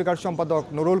 নিউজ পত্রিকার সম্পাদক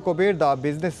নুরুল কবির, দ্য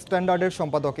বিজনেস স্ট্যান্ডার্ডের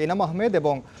সম্পাদক ইনাম আহমেদ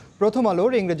এবং প্রথম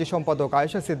আলোর ইংরেজি সম্পাদক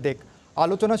আয়েশা সিদ্দিক।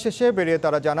 আলোচনা শেষে বেরিয়ে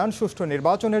তারা জানান, সুষ্ঠু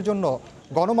নির্বাচনের জন্য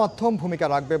গণমাধ্যম ভূমিকা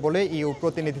রাখবে বলে ইইউ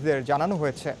প্রতিনিধিদের জানানো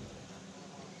হয়েছে।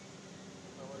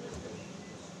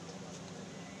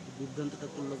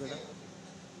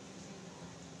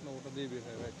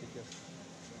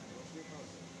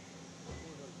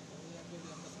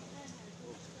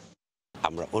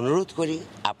 আমরা অনুরোধ করি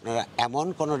আপনারা এমন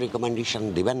কোনো রিকমেন্ডেশন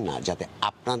দিবেন না যাতে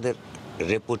আপনাদের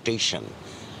রেপুটেশন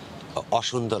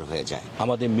অসুন্দর হয়ে যায়।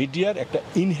 আমাদের মিডিয়ার একটা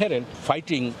ইনহেরেন্ট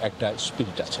ফাইটিং একটা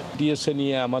স্পিরিট আছে। ডিএসএ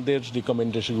নিয়ে আমাদের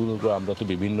রিকমেন্ডেশনগুলো আমরা তো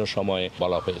বিভিন্ন সময়ে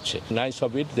বলা হয়েছে। নাইস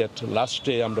অফ ইট দ্যাট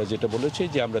লাস্টে আমরা যেটা বলেছি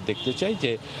যে আমরা দেখতে চাই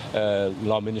যে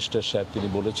ল মিনিস্টার সাহেব তিনি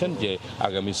বলেছেন যে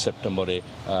আগামী সেপ্টেম্বরে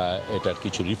এটার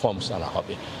কিছু রিফর্মস আনা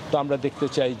হবে। তো আমরা দেখতে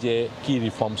চাই যে কি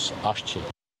রিফর্মস আসছে।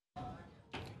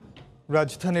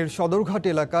 রাজধানীর সদরঘাট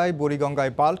এলাকায়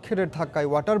বুড়িগঙ্গায় বাল্কহেডের ধাক্কায়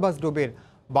ওয়াটার বাস ডুবির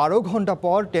 12 ঘন্টা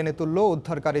পর টেনে তুলল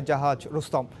উদ্ধারকারী জাহাজ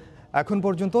রুস্তম। এখন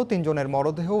পর্যন্ত 3 জনের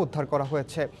মরদেহ উদ্ধার করা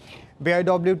হয়েছে।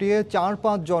 বিআইডব্লিউটিএ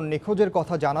 4-5 জন নিখোঁজের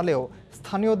কথা জানালেও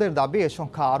স্থানীয়দের দাবি এ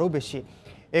সংখ্যা আরও বেশি।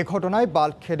 এ ঘটনায়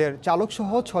বাল্কহেডের চালকসহ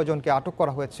 6 জনকে আটক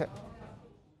করা হয়েছে।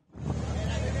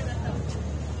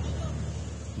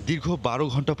 দীর্ঘ 12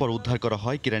 ঘন্টা পর উদ্ধার করা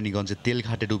হয় কেরানীগঞ্জের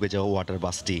তেলঘাটে ডুবে যাওয়া ওয়াটার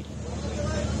বাসটি।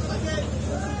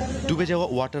 ডুবে যাওয়া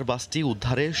ওয়াটার বাসটি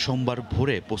উদ্ধারে সোমবার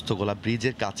ভোরে পোস্তগোলা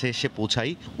ব্রিজের কাছে এসে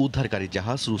পৌঁছায় উদ্ধারকারী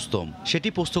জাহাজ রুস্তম। সেটি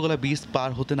পোস্তগোলা ব্রিজ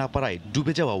পার হতে না পারায়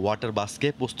ডুবে যাওয়া ওয়াটার বাসকে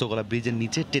পোস্তগোলা ব্রিজের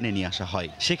নিচে টেনে নিয়ে আসা হয়।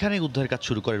 সেখানে উদ্ধার কাজ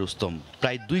শুরু করে রুস্তম।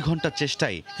 প্রায় 2 ঘন্টার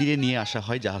চেষ্টায় তীরে নিয়ে আসা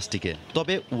হয় জাহাজটিকে।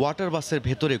 তবে ওয়াটার বাসের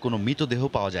ভেতরে কোনো মৃতদেহ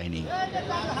পাওয়া যায়নি।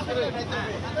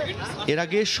 এর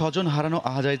আগে স্বজন হারানো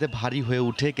আহাজারিতে ভারী হয়ে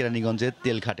উঠে কেরানীগঞ্জের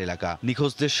তেলঘাট এলাকা।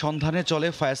 নিখোঁজদের সন্ধানে চলে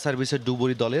ফায়ার সার্ভিসের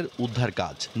ডুবুরি দলের উদ্ধার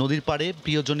কাজ। নদীর পাড়ে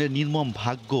প্রিয়জনের নির্মম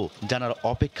ভাগ্য জানার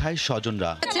অপেক্ষায়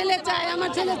স্বজনরা। ছেলে চাই, আমার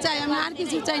ছেলে চাই, আমি আর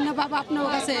কিছু চাই না বাবা আপনার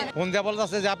কাছে। ফোন দেওয়া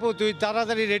বলতেছে যে আপু তুই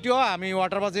তাড়াতাড়ি রেডি হ, আমি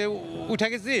ওয়াটার বাসে উঠে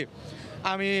গেছি,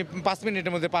 আমি 5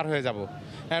 মিনিটের মধ্যে পার হয়ে যাব,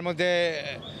 এর মধ্যে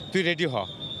তুই রেডি হ।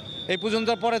 এই পর্যন্ত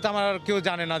পরে তো আমার কেউ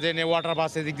জানে না যে ওয়াটার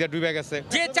বাস এদিক দিয়ে ডুবে গেছে।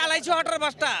 যে চালাইছে ওয়াটার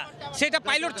বাসটা সেটা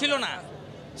পাইলট ছিল না,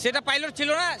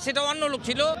 সেটা অন্য লোক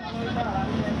ছিল।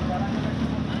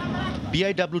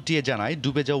 বিআইডব্লিউটিএ জানায়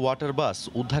ডুবে যাওয়া ওয়াটার বাস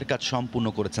উদ্ধার কাজ সম্পূর্ণ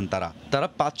করেছেন তারা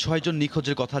 5-6 জন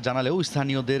নিখোঁজের কথা জানালেও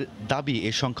স্থানীয়দের দাবি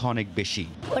এ সংখ্যা অনেক বেশি।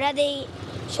 ওরা দেই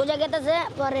সোজা গেতেছে,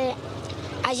 পরে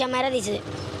আইসা মারা দিছে,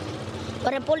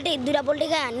 পরে দুটা পোল্ট্রি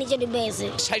নিচে ডুবে গেছে।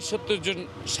 60-70 জন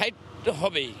 60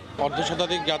 হবেই।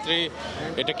 অর্ধশতাধিক যাত্রী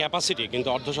এটা ক্যাপাসিটি, কিন্তু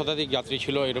অর্ধশতাধিক যাত্রী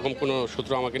ছিল এরকম কোনো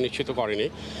সূত্র আমাকে নিশ্চিত করেনি।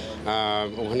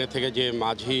 ওখানে থেকে যে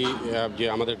মাঝি, যে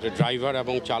আমাদের ড্রাইভার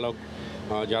এবং চালক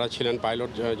যারা ছিলেন,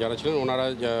 পাইলট যারা ছিলেন, ওনারা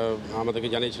আমাদেরকে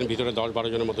জানিয়েছিলেন ভিতরে 10-12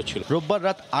 জনের মতো ছিল। রোববার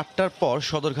রাত 8টার পর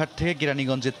সদরঘাট থেকে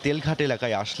কেরানীগঞ্জের তেলঘাট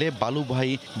এলাকায় আসলে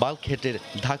বালুবাহী বাল্কহেডের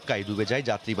ধাক্কায় ডুবে যায়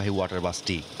যাত্রীবাহী ওয়াটার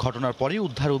বাসটি। ঘটনার পরই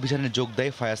উদ্ধার অভিযানে যোগ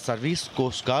দেয় ফায়ার সার্ভিস,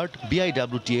 কোস্টগার্ড,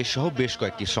 বিআইডব্লিউটিএ সহ বেশ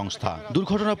কয়েকটি সংস্থা।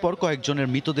 দুর্ঘটনার পর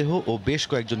কয়েকজনের মৃতদেহ ও বেশ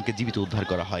কয়েকজনকে জীবিত উদ্ধার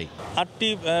করা হয়। 8টি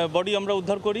বডি আমরা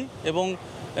উদ্ধার করি এবং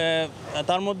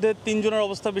তার মধ্যে 3 জনের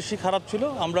অবস্থা বেশি খারাপ ছিল।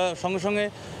 আমরা সঙ্গে সঙ্গে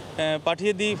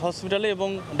পাঠিয়ে দিই হসপিটালে এবং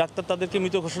ডাক্তার তাদেরকে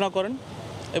মৃত ঘোষণা করেন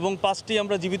এবং 5টি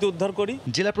আমরা জীবিত উদ্ধার করি।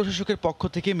 জেলা প্রশাসকের পক্ষ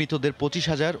থেকে মৃতদের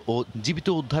 25,000 ও জীবিত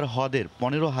উদ্ধার হওয়াদের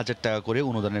 15,000 টাকা করে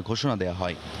অনুদানের ঘোষণা দেওয়া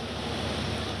হয়।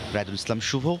 রায়দুল ইসলাম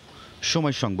শুভ,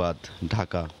 সময় সংবাদ,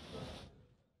 ঢাকা।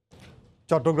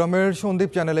 চট্টগ্রামের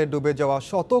সন্দ্বীপ চ্যানেলে ডুবে যাওয়া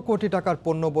 100 কোটি টাকার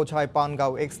পণ্য বোঝাই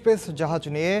পানগাঁও এক্সপ্রেস জাহাজ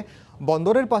নিয়ে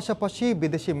বন্দরের পাশাপাশি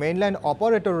বিদেশি মেইনলাইন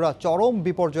অপারেটররা চরম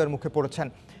বিপর্যয়ের মুখে পড়েছেন।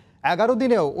 11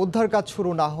 দিনেও উদ্ধার কাজ শুরু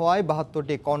না হওয়ায়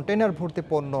 72টি কন্টেইনার ভর্তি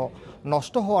পণ্য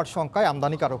নষ্ট হওয়ার শঙ্কায়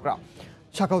আমদানিকারকরা।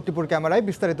 শাখাউত্তিপুর ক্যামেরায়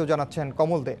বিস্তারিত জানাচ্ছেন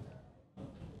কমল দে।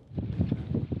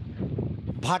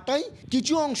 ভাটায়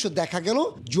কিছু অংশ দেখা গেল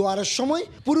জোয়ারের সময়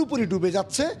পুরোপুরি ডুবে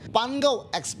যাচ্ছে পানগাঁও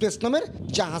এক্সপ্রেস নামের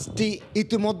জাহাজটি।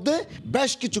 ইতিমধ্যে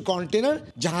বেশ কিছু কন্টেনার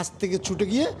জাহাজ থেকে ছুটে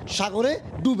গিয়ে সাগরে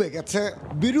ডুবে গেছে।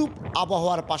 বিরূপ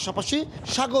আবহাওয়ার পাশাপাশি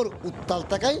সাগর উত্তাল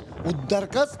থাকায় উদ্ধার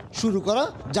কাজ শুরু করা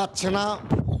যাচ্ছে না।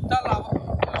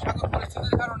 সাগর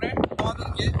পরিস্থিতির কারণে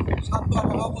আমাদেরকে শান্ত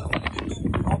আবহাওয়া পরিস্থিতি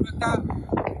অপেক্ষা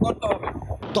করতে হবে।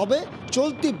 তবে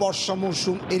চলতি বর্ষা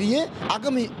মৌসুম এড়িয়ে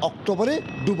আগামী অক্টোবরে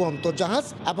ডুবন্ত জাহাজ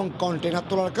এবং কন্টেনার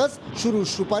তোলার কাজ শুরুর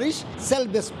সুপারিশ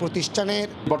সেলবেস প্রতিষ্ঠানের।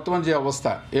 বর্তমান যে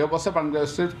অবস্থা, এই অবস্থায়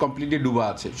বাংলাদেশের কমপ্লিটলি ডুবা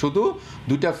আছে, শুধু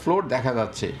 2টা ফ্লোর দেখা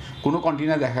যাচ্ছে, কোনো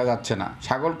কন্টেনার দেখা যাচ্ছে না।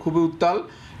 সাগর খুবই উত্তাল,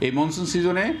 এই মনসুন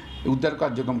সিজনে উদ্ধার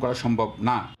কার্যক্রম করা সম্ভব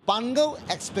না। পানগাঁও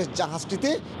এক্সপ্রেস জাহাজটিতে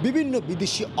বিভিন্ন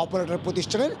বিদেশি অপারেটর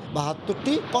প্রতিষ্ঠানের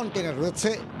 72টি কন্টেনার রয়েছে।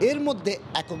 এর মধ্যে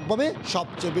এককভাবে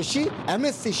সবচেয়ে বেশি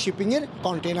এমএসসি শিপিং এর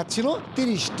কন্টেনার ছিল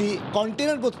 30টি।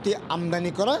 কন্টেনার ভর্তি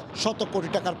আমদানি করা শত কোটি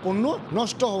টাকার পণ্য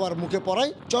নষ্ট হওয়ার মুখে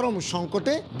পড়ায় চরম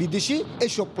সংকটে বিদেশি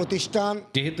এসব প্রতিষ্ঠান।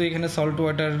 যেহেতু এখানে সল্ট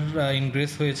ওয়াটার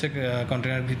ইনগ্রেস হয়েছে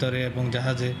কন্টেনার ভিতরে এবং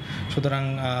জাহাজে, সুতরাং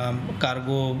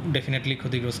কার্গো ডেফিনেটলি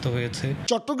ক্ষতিগ্রস্ত হয়েছে।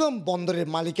 চট্টগ্রাম বন্দরের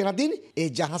মালিকানাধীন এই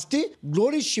জাহাজটি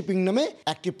গ্লোরি শিপিং নামে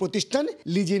একটি প্রতিষ্ঠান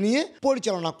লিজে নিয়ে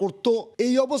পরিচালনা করত।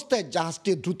 এই অবস্থায়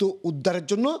জাহাজটি দ্রুত উদ্ধারের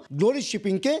জন্য গ্লোরি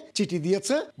শিপিংকে চিঠি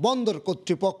দিয়েছে বন্দর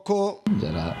কর্তৃপক্ষ।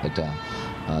 যারা এটা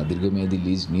দীর্ঘমেয়াদী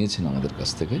লিজ নিয়েছেন আমাদের কাছ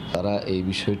থেকে, তারা এই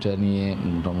বিষয়টা নিয়ে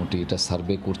মোটামুটি এটা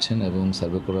সার্ভে করছেন এবং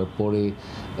সার্ভে করার পরে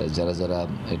যারা যারা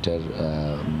এটার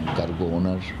কার্গো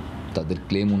ওনার, তাদের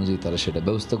ক্লেম অনুযায়ী তারা সেটা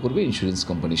ব্যবস্থা করবে ইন্স্যুরেন্স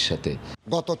কোম্পানির সাথে।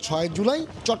 গত 6 জুলাই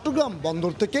চট্টগ্রাম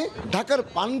বন্দর থেকে ঢাকার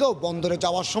পানগাঁও বন্দরে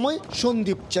যাওয়ার সময়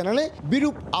সন্দ্বীপ চ্যানেলে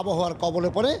বিরূপ আবহাওয়ার কবলে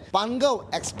পড়ে পানগাঁও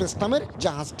এক্সপ্রেস নামের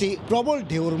জাহাজটি। প্রবল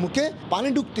ঢেউর মুখে পানি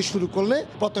ঢুকতে শুরু করলে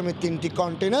প্রথমে 3টি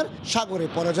কন্টেনার সাগরে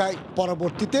পড়ে যায়।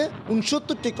 পরবর্তীতে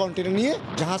 69টি কন্টেনার নিয়ে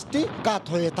জাহাজটি কাত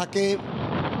হয়ে থাকে।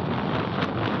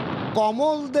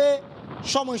 কমল দে,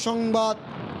 সময় সংবাদ,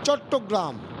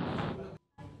 চট্টগ্রাম।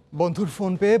 বন্ধুর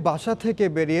ফোন পেয়ে বাসা থেকে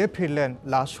বেরিয়ে ফিরলেন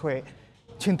লাশ হয়ে।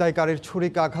 ছিনতাইকারীর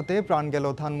ছুরিকাঘাতে প্রাণ গেল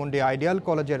ধানমন্ডি আইডিয়াল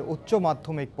কলেজের উচ্চ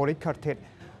মাধ্যমিক পরীক্ষার্থীর।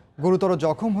 গুরুতর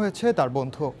জখম হয়েছে তার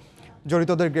বন্ধু।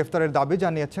 জড়িতদের গ্রেফতারের দাবি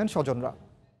জানিয়েছেন স্বজনরা।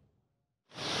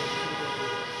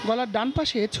 গলার ডান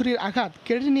পাশে ছুরির আঘাত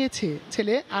কেড়ে নিয়েছে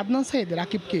ছেলে আদনান সাইদ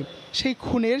রাকিবকে। সেই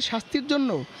খুনের শাস্তির জন্য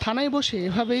থানায় বসে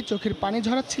এভাবেই চোখের পানি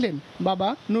ঝরাচ্ছিলেন বাবা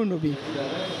নূর নবী।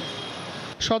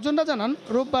 স্বজনরা জানান,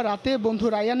 রোববার রাতে বন্ধু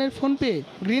রায়ানের ফোন পেয়ে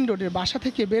গ্রিন রোডের বাসা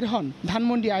থেকে বের হন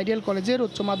ধানমন্ডি আইডিয়াল কলেজের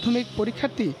উচ্চ মাধ্যমিক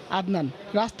পরীক্ষার্থী আদনান।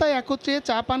 রাস্তায় একত্রে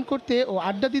চা পান করতে ও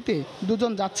আড্ডা দিতে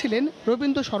দুজন যাচ্ছিলেন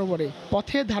রবীন্দ্র সরোবরে।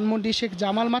 পথে ধানমন্ডি শেখ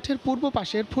জামাল মাঠের পূর্ব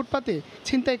পাশের ফুটপাতে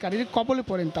ছিনতাইকারীর কবলে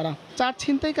পড়েন তারা। 4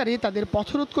 ছিনতাইকারী তাদের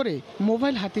পথরোধ করে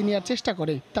মোবাইল হাতে নেওয়ার চেষ্টা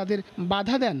করে। তাদের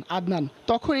বাধা দেন আদনান।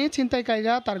 তখনই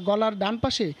ছিনতাইকারীরা তার গলার ডান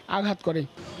পাশে আঘাত করে।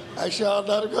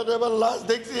 আধার কার্ডে আমার লাশ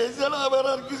দেখছি, এছাড়া আমার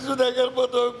আর কিছু দেখার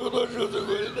মতো কোনো সুযোগ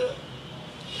হয় না।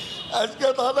 আজকে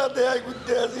থানাতে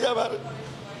ঘুরতে আসি, আমার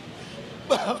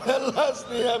লাশ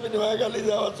নিয়ে আমি নোয়াখালী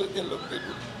যাওয়ার জন্য লোক।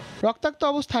 রক্তাক্ত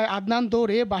অবস্থায় আদনান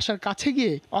দৌড়ে বাসার কাছে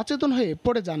গিয়ে অচেতন হয়ে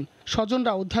পড়ে যান।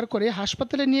 স্বজনরা উদ্ধার করে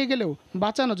হাসপাতালে নিয়ে গেলেও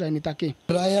বাঁচানো যায়নি তাকে।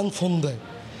 রায়ান ফোন দেয়,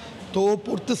 তো ও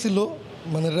পড়তেছিল,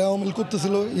 মানে রেওয়ামিল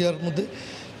করতেছিল ইয়ার মধ্যে।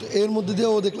 তো এর মধ্যে দিয়ে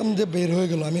ও দেখলাম যে বের হয়ে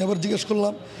গেল। আমি আবার জিজ্ঞেস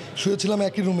করলাম, শুয়েছিলাম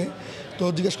একই রুমে, তো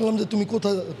জিজ্ঞেস করলাম যে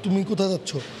তুমি কোথায়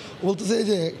যাচ্ছ? ও বলতেছে এই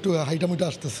যে একটু হাইটামিটা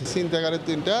আসতেছে। ছিনতাইকারীর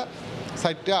 3টা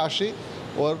 4টা আসি,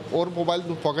 ওর মোবাইল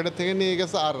পকেটের থেকে নিয়ে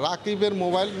গেছে। আর রাকিবের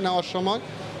মোবাইল নেওয়ার সময়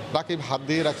রাকিব হাত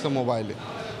দিয়ে রাখছে মোবাইলে।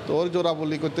 তো ওর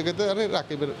জোরাবলি করতে করতে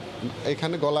রাকিবের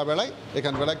এখানে গলা বেড়ায়,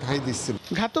 এখান বেড়ায় ঘাই দিচ্ছিল।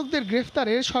 ঘাতকদের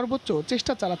গ্রেফতারের সর্বোচ্চ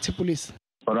চেষ্টা চালাচ্ছে পুলিশ।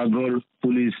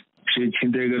 পুলিশ সেই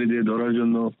ছিনতাইকারীদের ধরার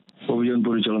জন্য অভিযান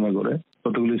পরিচালনা করে,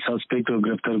 কতগুলি সাসপেক্টও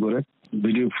গ্রেফতার করে।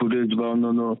 ভিডিও ফুটেজ বা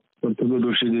অন্যান্য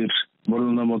প্রত্যক্ষদর্শীদের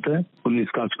বর্ণনা মতে পুলিশ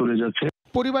কাজ করে যাচ্ছে।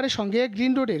 পরিবারের সঙ্গে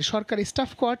গ্রিন রোডের সরকারি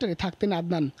স্টাফ কোয়ার্টারে থাকতেন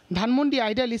Adnan. Dhanmondi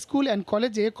ideal school and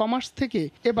কলেজে কমার্স থেকে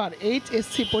এবার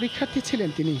HSC পরীক্ষার্থী ছিলেন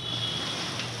তিনি।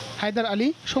 হায়দার আলী,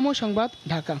 সময় সংবাদ,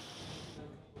 ঢাকা।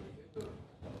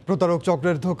 প্রতারক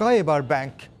চক্রের ধোঁকায় এবার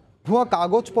ব্যাংক। ভুয়া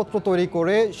কাগজপত্র তৈরি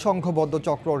করে সংঘবদ্ধ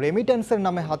চক্র রেমিটেন্সের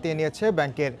নামে হাতিয়ে নিয়েছে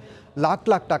ব্যাংকের লাখ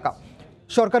লাখ টাকা।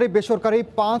 সরকারি বেসরকারি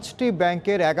 5টি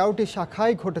ব্যাংকের 11টি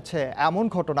শাখায় ঘটেছে এমন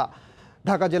ঘটনা।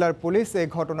 ঢাকা জেলার পুলিশ এই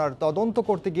ঘটনার তদন্ত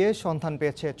করতে গিয়ে সন্ধান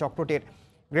পেয়েছে চক্রটির।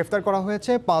 গ্রেফতার করা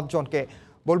হয়েছে 5 জনকে।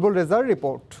 বুলবুল রেজার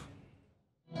রিপোর্ট।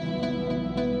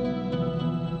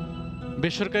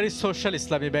 বেসরকারি সোশ্যাল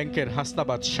ইসলামী ব্যাংকের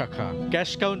হাসনাবাদ শাখা।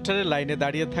 ক্যাশ কাউন্টারে লাইনে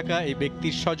দাঁড়িয়ে থাকা এই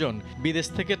ব্যক্তির স্বজন বিদেশ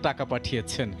থেকে টাকা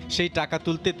পাঠিয়েছেন। সেই টাকা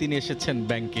তুলতে তিনি এসেছেন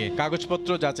ব্যাংকে। কাগজপত্র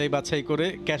যাচাই বাছাই করে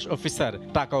ক্যাশ অফিসার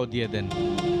টাকাও দিয়ে দেন।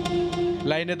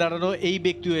 লাইনে দাঁড়ানো এই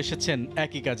ব্যক্তিও এসেছেন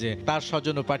একই কাজে, তার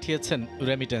স্বজনও পাঠিয়েছেন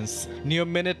রেমিটেন্স। নিয়ম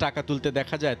মেনে টাকা তুলতে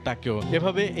দেখা যায় তাকেও।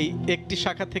 এভাবে এই একটি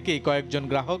শাখা থেকেই কয়েকজন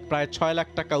গ্রাহক প্রায় 6 লাখ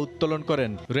টাকা উত্তোলন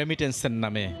করেন রেমিটেন্সের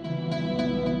নামে।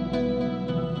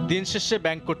 দিন শেষে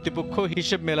ব্যাংক কর্তৃপক্ষ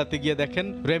হিসেব মেলাতে গিয়ে দেখেন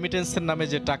রেমিটেন্সের নামে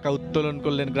যে টাকা উত্তোলন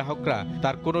করলেন গ্রাহকরা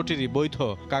তার কোনোটিরই বৈধ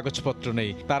কাগজপত্র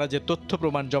নেই। তারা যে তথ্য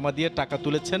প্রমাণ জমা দিয়ে টাকা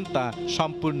তুলেছেন তা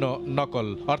সম্পূর্ণ নকল,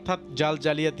 অর্থাৎ জাল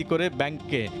জালিয়াতি করে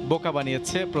ব্যাংককে বোকা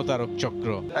বানিয়েছে প্রতারক চক্র।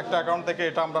 একটা অ্যাকাউন্ট থেকে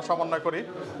এটা আমরা সমন্বয় করি,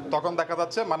 তখন দেখা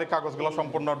যাচ্ছে মানে কাগজগুলো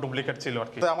সম্পূর্ণ ডুপ্লিকেট ছিল আর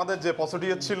কি। আমাদের যে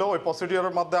প্রসিডিওর ছিল ওই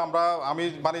প্রসিডিওরের মধ্যে আমি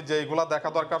মানে যেগুলা দেখা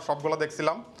দরকার সবগুলো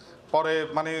দেখছিলাম। পরে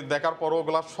মানে দেখার পর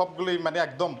ওগুলা সবগুলোই মানে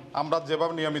একদম আমরা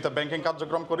যেভাবে নিয়মিত ব্যাংকিং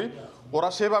কার্যক্রম করি ওরা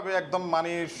সেভাবে একদম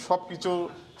মানে সব কিছু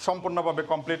সম্পূর্ণভাবে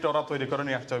কমপ্লিট ওরা তৈরি করে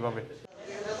নিয়ে আসছে ওইভাবে।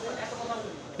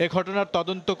 এ ঘটনার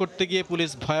তদন্ত করতে গিয়ে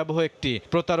পুলিশ ভয়াবহ একটি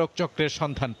প্রতারক চক্রের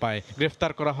সন্ধান পায়।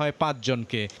 গ্রেফতার করা হয় 5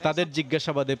 জনকে। তাদের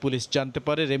জিজ্ঞাসাবাদে পুলিশ জানতে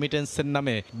পারে রেমিটেন্সের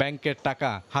নামে ব্যাংকের টাকা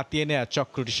হাতিয়ে নেয়া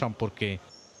চক্রটি সম্পর্কে।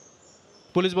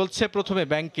 পুলিশ বলছে প্রথমে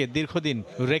ব্যাংকে দীর্ঘদিন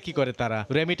রেকি করে তারা।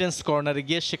 রেমিটেন্স কর্নারে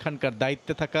গিয়ে সেখানকার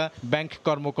দায়িত্বে থাকা ব্যাংক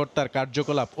কর্মকর্তার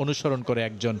কার্যকলাপ অনুসরণ করে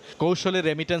একজন কৌশলে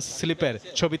রেমিটেন্স স্লিপের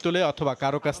ছবি তুলে অথবা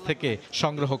কারো কাছ থেকে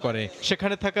সংগ্রহ করে।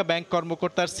 সেখানে থাকা ব্যাংক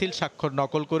কর্মকর্তার সিল স্বাক্ষর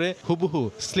নকল করে হুবহু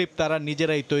স্লিপ তারা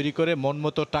নিজেরাই তৈরি করে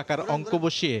মনমতো টাকার অঙ্ক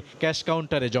বসিয়ে ক্যাশ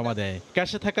কাউন্টারে জমা দেয়।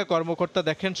 ক্যাশে থাকা কর্মকর্তা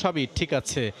দেখেন সবই ঠিক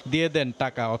আছে, দিয়ে দেন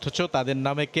টাকা, অথচ তাদের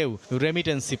নামে কেউ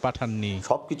রেমিটেন্সই পাঠাননি।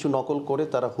 সবকিছু নকল করে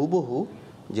তারা হুবহু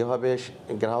যেভাবে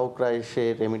গ্রাহকরা এসে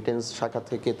রেমিটেন্স শাখা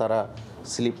থেকে তারা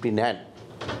স্লিপটি নেন,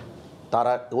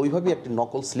 তারা ওইভাবেই একটি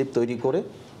নকল স্লিপ তৈরি করে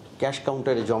ক্যাশ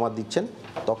কাউন্টারে জমা দিচ্ছেন,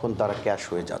 তখন তারা ক্যাশ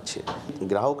হয়ে যাচ্ছে।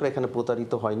 গ্রাহকরা এখানে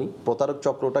প্রতারিত হয়নি, প্রতারক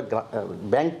চক্রটা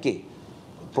ব্যাংককে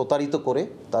প্রতারিত করে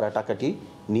তারা টাকাটি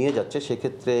নিয়ে যাচ্ছে।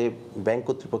 সেক্ষেত্রে ব্যাংক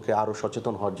কর্তৃপক্ষে আরও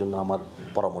সচেতন হওয়ার জন্য আমার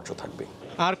পরামর্শ থাকবে।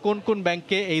 আর কোন কোন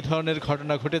ব্যাংকে এই ধরনের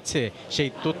ঘটনা ঘটেছে সেই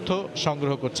তথ্য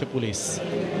সংগ্রহ করছে পুলিশ।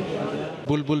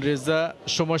 বুলবুল রেজা,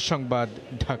 সময় সংবাদ,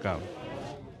 ঢাকা।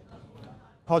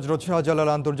 হযরত শাহজালাল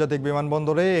আন্তর্জাতিক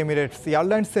বিমানবন্দরে এমিরেটস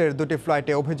এয়ারলাইন্সের 2টি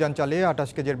ফ্লাইটে অভিযান চালিয়ে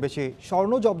 28 কেজির বেশি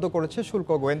স্বর্ণ জব্দ করেছে শুল্ক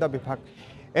গোয়েন্দা বিভাগ।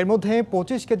 এর মধ্যে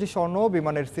 25 কেজি স্বর্ণ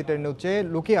বিমানের সিটের নিচে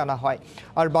লুকিয়ে আনা হয়,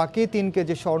 আর বাকি 3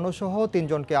 কেজি স্বর্ণসহ 3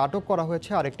 জনকে আটক করা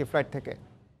হয়েছে আরেকটি ফ্লাইট থেকে।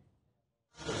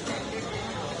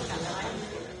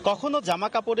 কখনো জামা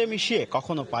কাপড়ে মিশিয়ে,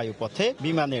 কখনো বায়ুপথে,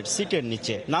 বিমানের সিটের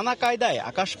নিচে, নানা কায়দায়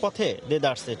আকাশপথে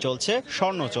দেদারসে চলছে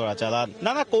স্বর্ণ চোরাচালান।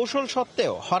 নানা কৌশল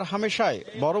সত্ত্বেও হরহামেশায়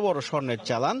বড় বড় স্বর্ণের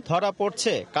চালান ধরা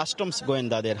পড়ছে কাস্টমস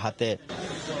গোয়েন্দাদের হাতে।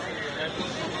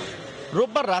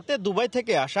 রোববার রাতে দুবাই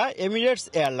থেকে আসা এমিরেটস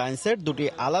এয়ারলাইন্সের 2টি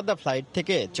আলাদা ফ্লাইট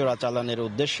থেকে চোরাচালানের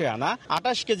উদ্দেশ্যে আনা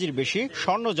 28 কেজির বেশি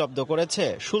স্বর্ণ জব্দ করেছে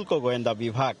শুল্ক গোয়েন্দা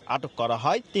বিভাগ। আটক করা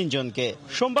হয় 3 জনকে।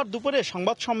 সোমবার দুপুরে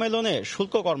সংবাদ সম্মেলনে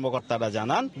শুল্ক কর্মকর্তারা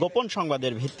জানান, গোপন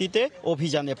সংবাদের ভিত্তিতে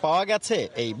অভিযানে পাওয়া গেছে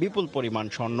এই বিপুল পরিমাণ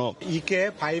স্বর্ণ। ইকে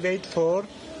 584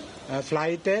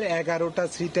 ফ্লাইটের 11টা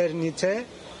সিটের নিচে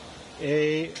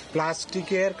এই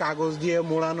প্লাস্টিকের কাগজ দিয়ে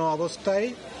মোড়ানো অবস্থায়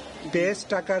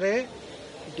পেস্ট আকারে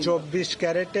 24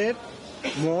 ক্যারেটের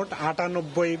মোট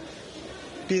 98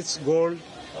 পিস গোল্ড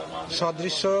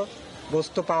সদৃশ্য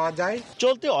বস্তু পাওয়া যায়।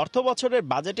 চলতি অর্থ বছরের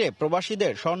বাজেটে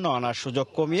প্রবাসীদের স্বর্ণ আনার সুযোগ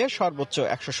কমিয়ে সর্বোচ্চ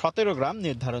 117 গ্রাম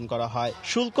নির্ধারণ করা হয়।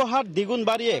 শুল্ক হার দ্বিগুণ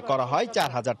বাড়িয়ে করা হয়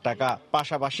 4000 টাকা।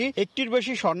 পাশাপাশি একটির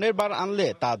বেশি স্বর্ণের বার আনলে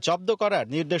তা জব্দ করার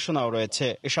নির্দেশনাও রয়েছে।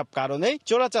 এসব কারণেই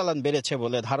চোরাচালান বেড়েছে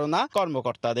বলে ধারণা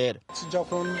কর্মকর্তাদের।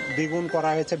 যখন দ্বিগুণ করা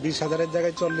হয়েছে 20,000-এর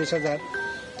জায়গায় 40,000,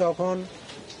 তখন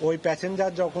ওই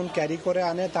প্যাসেঞ্জার যখন ক্যারি করে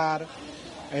আনে তার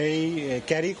এই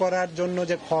ক্যারি করার জন্য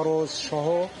যে খরচ সহ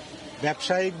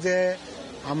ব্যবসায়িক যে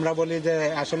আমরা বলি যে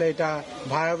আসলে এটা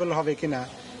ভায়াবল হবে কিনা,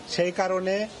 সেই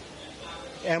কারণে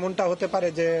এমনটা হতে পারে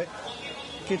যে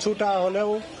কিছুটা হলেও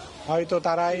হয়তো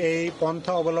তারা এই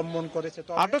পন্থা অবলম্বন করেছে।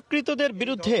 আটককৃতদের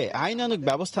বিরুদ্ধে আইনানুগ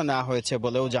ব্যবস্থা নেওয়া হয়েছে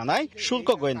বলেও জানায় শুল্ক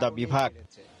গোয়েন্দা বিভাগ।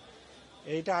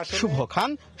 শুভ খান,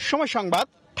 সময় সংবাদ,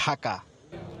 ঢাকা।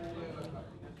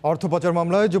 অর্থ পাচার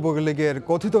মামলায় যুবলীগের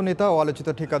কথিত নেতা ও আলোচিত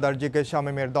ঠিকাদার জিকে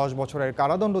শামীমের 10 বছরের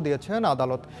কারাদণ্ড দিয়েছেন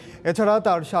আদালত। এছাড়া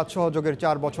তার 7 সহযোগের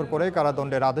 4 বছর করে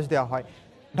কারাদণ্ডের আদেশ দেওয়া হয়।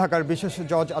 ঢাকার বিশেষ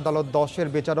জজ আদালত 10-এর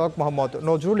বিচারক মোহাম্মদ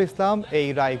নজরুল ইসলাম এই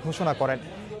রায় ঘোষণা করেন।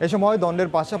 এ সময় দণ্ডের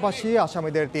পাশাপাশি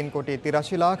আসামিদের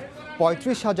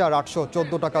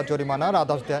 3,83,35,814 টাকা জরিমানার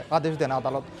আদেশ দেন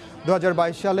আদালত।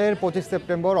 2022 সালের 25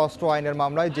 সেপ্টেম্বর অস্ত্র আইনের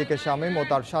মামলায় জিকে শামীম ও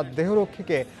তার 7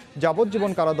 দেহরক্ষীকে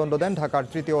যাবজ্জীবন কারাদণ্ড দেন ঢাকার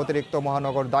 3য় অতিরিক্ত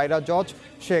মহানগর দায়রা জজ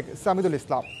শেখ সামিদুল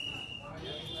ইসলাম।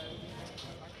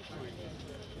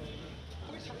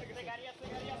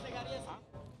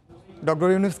 ডক্টর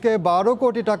ইউনূসকে 12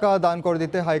 কোটি টাকা দান করে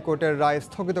দিতে হাইকোর্টের রায়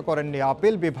স্থগিত করেননি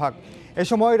আপিল বিভাগ। এ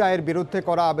সময় রায়ের বিরুদ্ধে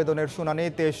করা আবেদনের শুনানি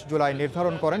 23 জুলাই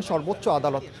নির্ধারণ করেন সর্বোচ্চ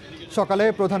আদালত। সকালে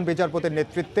প্রধান বিচারপতির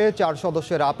নেতৃত্বে 4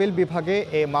 সদস্যের আপিল বিভাগে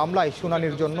এ মামলায়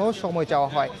শুনানির জন্য সময় চাওয়া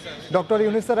হয়। ডক্টর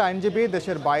ইউনূসের আইনজীবী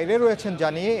দেশের বাইরে রয়েছেন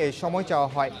জানিয়ে এই সময় চাওয়া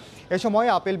হয়। এ সময়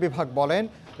আপিল বিভাগ বলেন,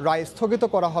 রায় স্থগিত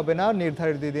করা হবে না,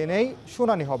 নির্ধারিত দিনেই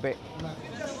শুনানি হবে।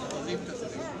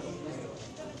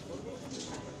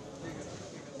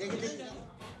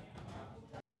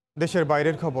 দেশের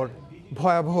বাইরের খবর।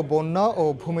 ভয়াবহ বন্যা ও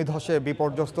ভূমিধসে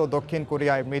বিপর্যস্ত দক্ষিণ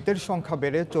কোরিয়ায় মৃতের সংখ্যা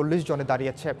বেড়ে 40 জনে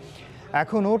দাঁড়িয়েছে।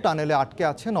 এখনও টানেলে আটকে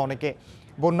আছেন অনেকে।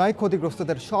 বন্যায়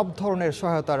ক্ষতিগ্রস্তদের সব ধরনের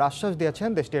সহায়তার আশ্বাস দিয়েছেন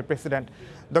দেশটির প্রেসিডেন্ট।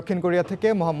 দক্ষিণ কোরিয়া থেকে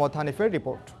মোহাম্মদ হানিফের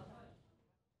রিপোর্ট।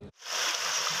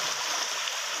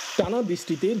 টানা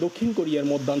বৃষ্টিতে দক্ষিণ কোরিয়ার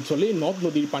মধ্যাঞ্চলে নদ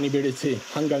নদীর পানি বেড়েছে।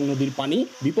 হাঙ্গাং নদীর পানি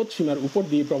বিপদসীমার উপর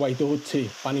দিয়ে প্রবাহিত হচ্ছে।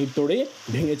 পানির তোড়ে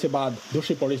ভেঙেছে বাঁধ,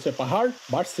 ধসে পড়েছে পাহাড়,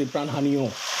 বাড়ছে প্রাণহানিও।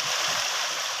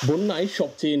 বন্যায়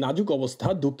সবচেয়ে নাজুক অবস্থা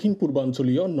দক্ষিণ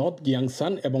পূর্বাঞ্চলীয় নর্থ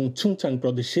গিয়াংসান এবং চুংচাং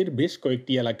প্রদেশের বেশ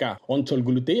কয়েকটি এলাকা।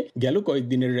 অঞ্চলগুলোতে গেল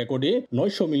কয়েকদিনের রেকর্ডে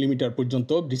 900 মিলিমিটার পর্যন্ত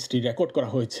বৃষ্টি রেকর্ড করা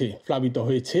হয়েছে। প্লাবিত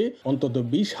হয়েছে অন্তত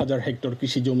 20,000 হেক্টর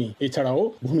কৃষিজমি। এছাড়াও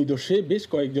ভূমিধসে বেশ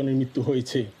কয়েকজনের মৃত্যু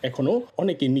হয়েছে। এখনো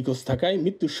অনেকে নিখোঁজ থাকায়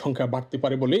মৃত্যুর সংখ্যা বাড়তে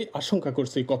পারে বলে আশঙ্কা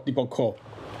করছে কর্তৃপক্ষ।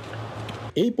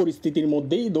 এই পরিস্থিতির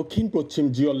মধ্যেই দক্ষিণ পশ্চিম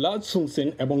জিওল্লা, সুংসেন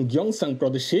এবং গিয়ংসাং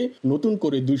প্রদেশে নতুন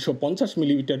করে 250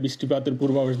 মিলিমিটার বৃষ্টিপাতের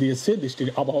পূর্বাভাস দিয়েছে দেশটির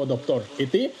আবহাওয়া দপ্তর।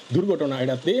 এতে দুর্ঘটনা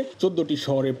এড়াতে 14টি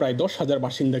শহরে প্রায় 10,000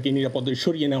 বাসিন্দাকে নিরাপদে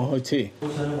সরিয়ে নেওয়া হয়েছে।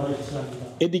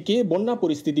 এদিকে বন্যা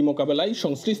পরিস্থিতি মোকাবেলায়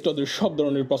সংশ্লিষ্টদের সব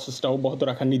ধরনের প্রচেষ্টা অব্যাহত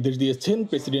রাখার নির্দেশ দিয়েছেন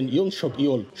প্রেসিডেন্ট ইয়ন সক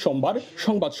ইয়োল। সোমবার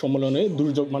সংবাদ সম্মেলনে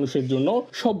দুর্যোগ মানুষের জন্য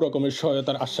সব রকমের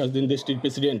সহায়তার আশ্বাস দেন দেশটির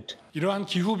প্রেসিডেন্ট। 이러한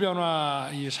기후 변화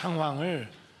이 상황을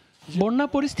বন্যা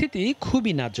পরিস্থিতি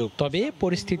খুবই নাজুক, তবে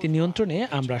পরিস্থিতি নিয়ন্ত্রণে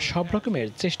আমরা সব রকমের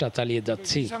চেষ্টা চালিয়ে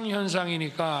যাচ্ছি।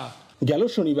 গেল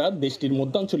শনিবার দেশটির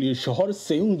মধ্যাঞ্চলীয় শহর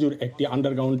সেউংজুর একটি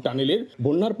আন্ডারগ্রাউন্ড টানেলের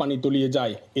বন্যার পানি তলিয়ে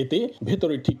যায়। এতে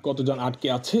ভেতরে ঠিক কতজন আটকে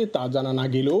আছে তা জানা না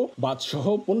গেলেও বাসসহ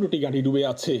 15টি গাড়ি ডুবে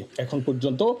আছে। এখন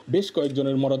পর্যন্ত বেশ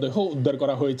কয়েকজনের মরদেহ উদ্ধার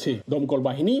করা হয়েছে। দমকল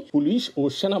বাহিনী, পুলিশ ও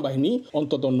সেনাবাহিনী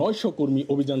অন্তত 900 কর্মী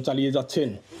অভিযান চালিয়ে যাচ্ছেন।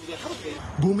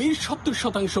 ভূমির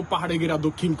 70% পাহাড়ে ঘেরা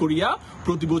দক্ষিণ কোরিয়া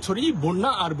প্রতি বছরই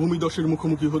বন্যা আর ভূমিধসের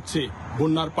মুখোমুখি হচ্ছে।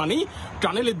 বন্যার পানি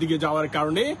টানেলের দিকে যাওয়ার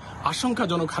কারণে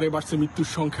আশঙ্কাজনক হারে বাড়ছে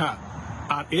মৃত্যুর সংখ্যা।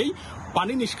 আর এই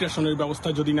পানি নিষ্কাশনের ব্যবস্থা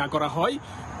যদি না করা হয়,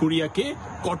 কোরিয়াকে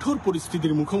কঠোর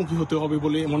পরিস্থিতির মুখোমুখি হতে হবে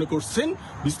বলে মনে করছেন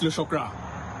বিশ্লেষকরা।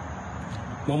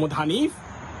 মোহাম্মদ হানিফ,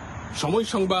 সময়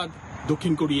সংবাদ,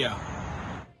 দক্ষিণ কোরিয়া।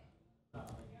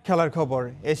 খেলার খবর।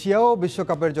 এশিয়া ও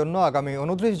বিশ্বকাপের জন্য আগামী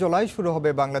 29 জুলাই শুরু হবে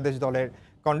বাংলাদেশ দলের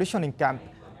কন্ডিশনিং ক্যাম্প।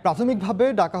 প্রাথমিকভাবে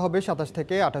ডাকা হবে 27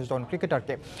 থেকে 28 জন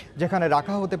ক্রিকেটারকে, যেখানে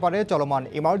রাখা হতে পারে চলমান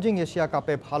ইমার্জিং এশিয়া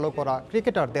কাপে ভালো করা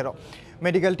ক্রিকেটারদেরও।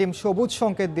 মেডিকেল টিম সবুজ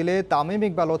সংকেত দিলে তামিম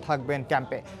ইকবালও থাকবেন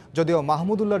ক্যাম্পে। যদিও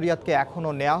মাহমুদুল্লাহ রিয়াদকে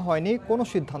এখনও নেওয়া হয়নি কোনো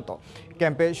সিদ্ধান্ত।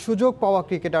 ক্যাম্পে সুযোগ পাওয়া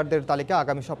ক্রিকেটারদের তালিকা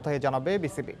আগামী সপ্তাহে জানাবে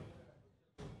বিসিবি।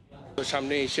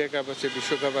 সামনে এশিয়া কাপ আছে,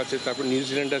 বিশ্বকাপ আছে, তারপর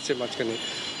নিউজিল্যান্ড আছে মাঝখানে।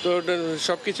 তো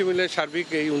সব কিছু মিলে সার্বিক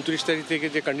এই 29 তারিখ থেকে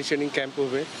যে কন্ডিশনিং ক্যাম্প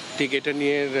হবে, ঠিক এটা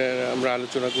নিয়ে আমরা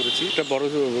আলোচনা করেছি। একটা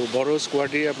বড়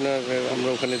স্কোয়াডই আমরা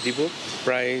ওখানে দিব,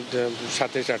 প্রায়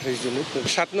 27-28 জনের।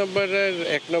 7 নম্বর আর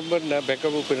 1 নম্বর না,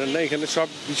 ব্যাকআপ ওপেনার না, এখানে সব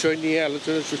বিষয় নিয়ে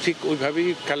আলোচনা ঠিক ওইভাবেই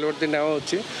খেলোয়াড়দের নেওয়া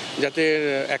হচ্ছে, যাতে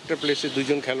একটা প্লেসে 2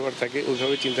 জন খেলোয়াড় থাকে,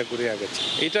 ওইভাবে চিন্তা করে আগাচ্ছে।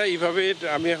 এটা এইভাবে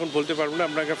আমি এখন বলতে পারবো না।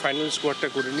 আমরা ফাইনাল স্কোয়াডটা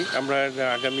করিনি, আমরা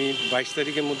আগামী 22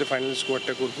 তারিখের মধ্যে ফাইনাল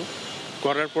স্কোয়াডটা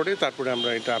করার পরে তারপরে আমরা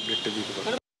এটা আপডেটটা দিতে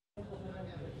পারবো।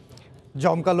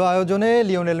 জমকালো আয়োজনে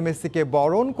লিওনেল মেসিকে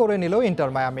বরণ করে নিল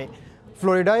ইন্টার মায়ামি।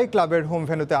 ফ্লোরিডায় ক্লাবের হোম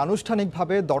ভেন্যুতে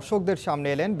আনুষ্ঠানিকভাবে দর্শকদের সামনে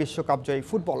এলেন বিশ্বকাপ জয়ী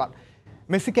ফুটবলার।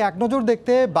 মেসিকে এক নজর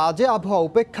দেখতে বাজে আবহাওয়া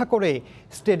উপেক্ষা করে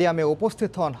স্টেডিয়ামে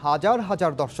উপস্থিত হন হাজার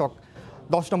হাজার দর্শক।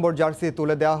 10 নম্বর জার্সি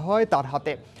তুলে দেওয়া হয় তার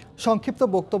হাতে। সংক্ষিপ্ত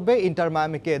বক্তব্যে ইন্টার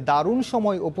মায়ামিকে দারুণ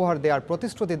সময় উপহার দেওয়ার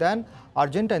প্রতিশ্রুতি দেন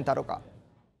আর্জেন্টাইন তারকা।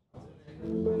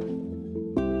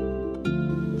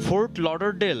 ফোর্ট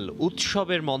লডারডেল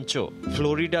উৎসবের মঞ্চ।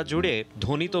 ফ্লোরিডা জুড়ে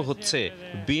ধ্বনিত হচ্ছে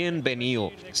বিয়েনভেনিও।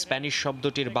 স্প্যানিশ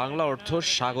শব্দটির বাংলা অর্থ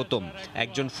স্বাগতম।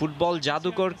 একজন ফুটবল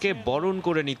জাদুকরকে বরণ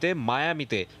করে নিতে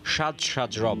মায়ামিতে সাজ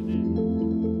সাজ রব।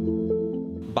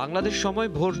 বাংলাদেশ সময়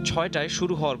ভোর 6টায়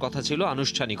শুরু হওয়ার কথা ছিল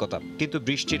আনুষ্ঠানিকতা, কিন্তু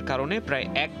বৃষ্টির কারণে প্রায়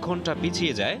 1 ঘন্টা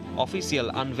পিছিয়ে যায় অফিসিয়াল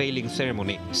আনভেইলিং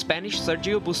সেরেমনি। স্প্যানিশ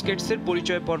সার্জিও বুস্কেটসের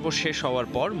পরিচয় পর্ব শেষ হওয়ার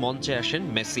পর মঞ্চে আসেন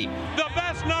মেসি।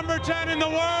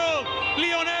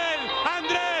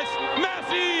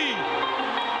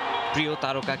 প্রিয়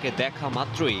তারকাকে দেখা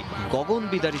মাত্রই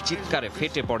গগনবিদারী চিৎকারে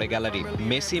ফেটে পড়ে গ্যালারি।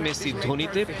 মেসি মেসি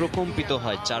ধ্বনিতে প্রকম্পিত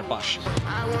হয় চারপাশ।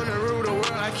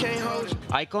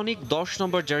 আইকনিক 10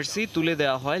 নম্বর জার্সি তুলে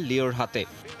দেওয়া হয় লিওর হাতে।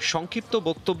 সংক্ষিপ্ত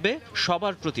বক্তব্যে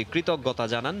সবার প্রতি কৃতজ্ঞতা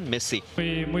জানান মেসি।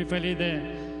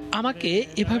 আমাকে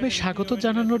এভাবে স্বাগত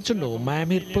জানানোর জন্য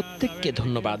মায়ামির প্রত্যেককে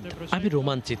ধন্যবাদ। আমি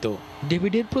রোমাঞ্চিত।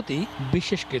 ডেভিডের প্রতি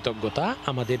বিশেষ কৃতজ্ঞতা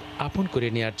আমাদের আপন করে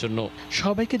নেওয়ার জন্য।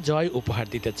 সবাইকে জয় উপহার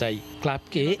দিতে চাই,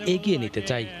 ক্লাবকে এগিয়ে নিতে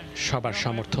চাই। সবার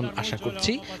সমর্থন আশা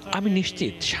করছি। আমি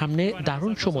নিশ্চিত সামনে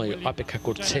দারুণ সময় অপেক্ষা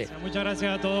করছে।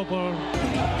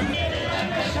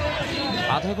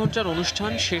 আধা ঘন্টার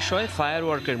অনুষ্ঠান শেষ হয়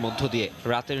ফায়ারওয়ার্কের মধ্য দিয়ে।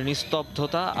 রাতের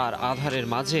নিস্তব্ধতা আর আধারের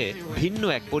মাঝে ভিন্ন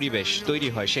এক পরিবেশ তৈরি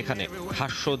হয় সেখানে।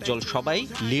 হাস্যোজ্জ্বল সবাই।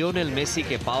 লিওনেল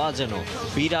মেসিকে পাওয়া যেন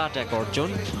বিরাট এক অর্জন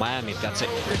মায়ামির কাছে।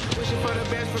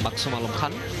 মাকসুম আলম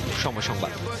খান, সময়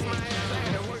সংবাদ।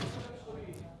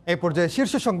 এই পর্যায়ে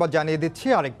শীর্ষ সংবাদ জানিয়ে দিচ্ছি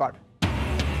আরেকবার।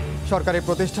 সরকারি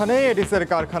প্রতিষ্ঠানে এডিসের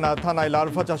কারখানা, থানায়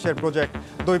লার্ভা চাষের প্রজেক্ট।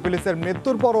 2 পুলিশের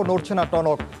মৃত্যুর পরও নড়ছে না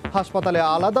টনক। হাসপাতালে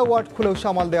আলাদা ওয়ার্ড খুলেও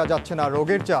সামাল দেওয়া যাচ্ছে না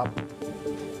রোগীর চাপ।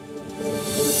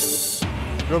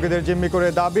 রোগীদের জিম্মি করে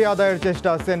দাবি আদায়ের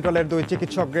চেষ্টা। সেন্ট্রালের 2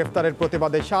 চিকিৎসক গ্রেফতারের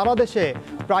প্রতিবাদে সারা দেশে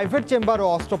প্রাইভেট চেম্বার ও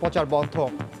অস্ত্রোপচার বন্ধ।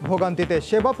 ভোগান্তিতে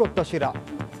সেবা প্রত্যাশীরা।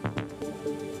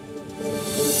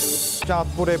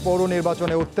 চাঁদপুরে পৌর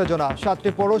নির্বাচনে উত্তেজনা। 7টি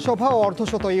পৌরসভা ও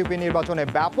অর্ধশত ইউপি নির্বাচনে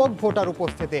ব্যাপক ভোটার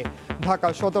উপস্থিতি। ঢাকা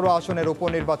 17 আসনের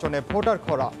উপনির্বাচনে ভোটার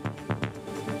খরা।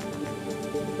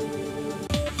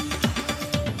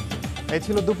 এই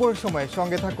ছিল দুপুরের সময়।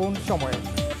 সঙ্গে থাকুন সময়ে।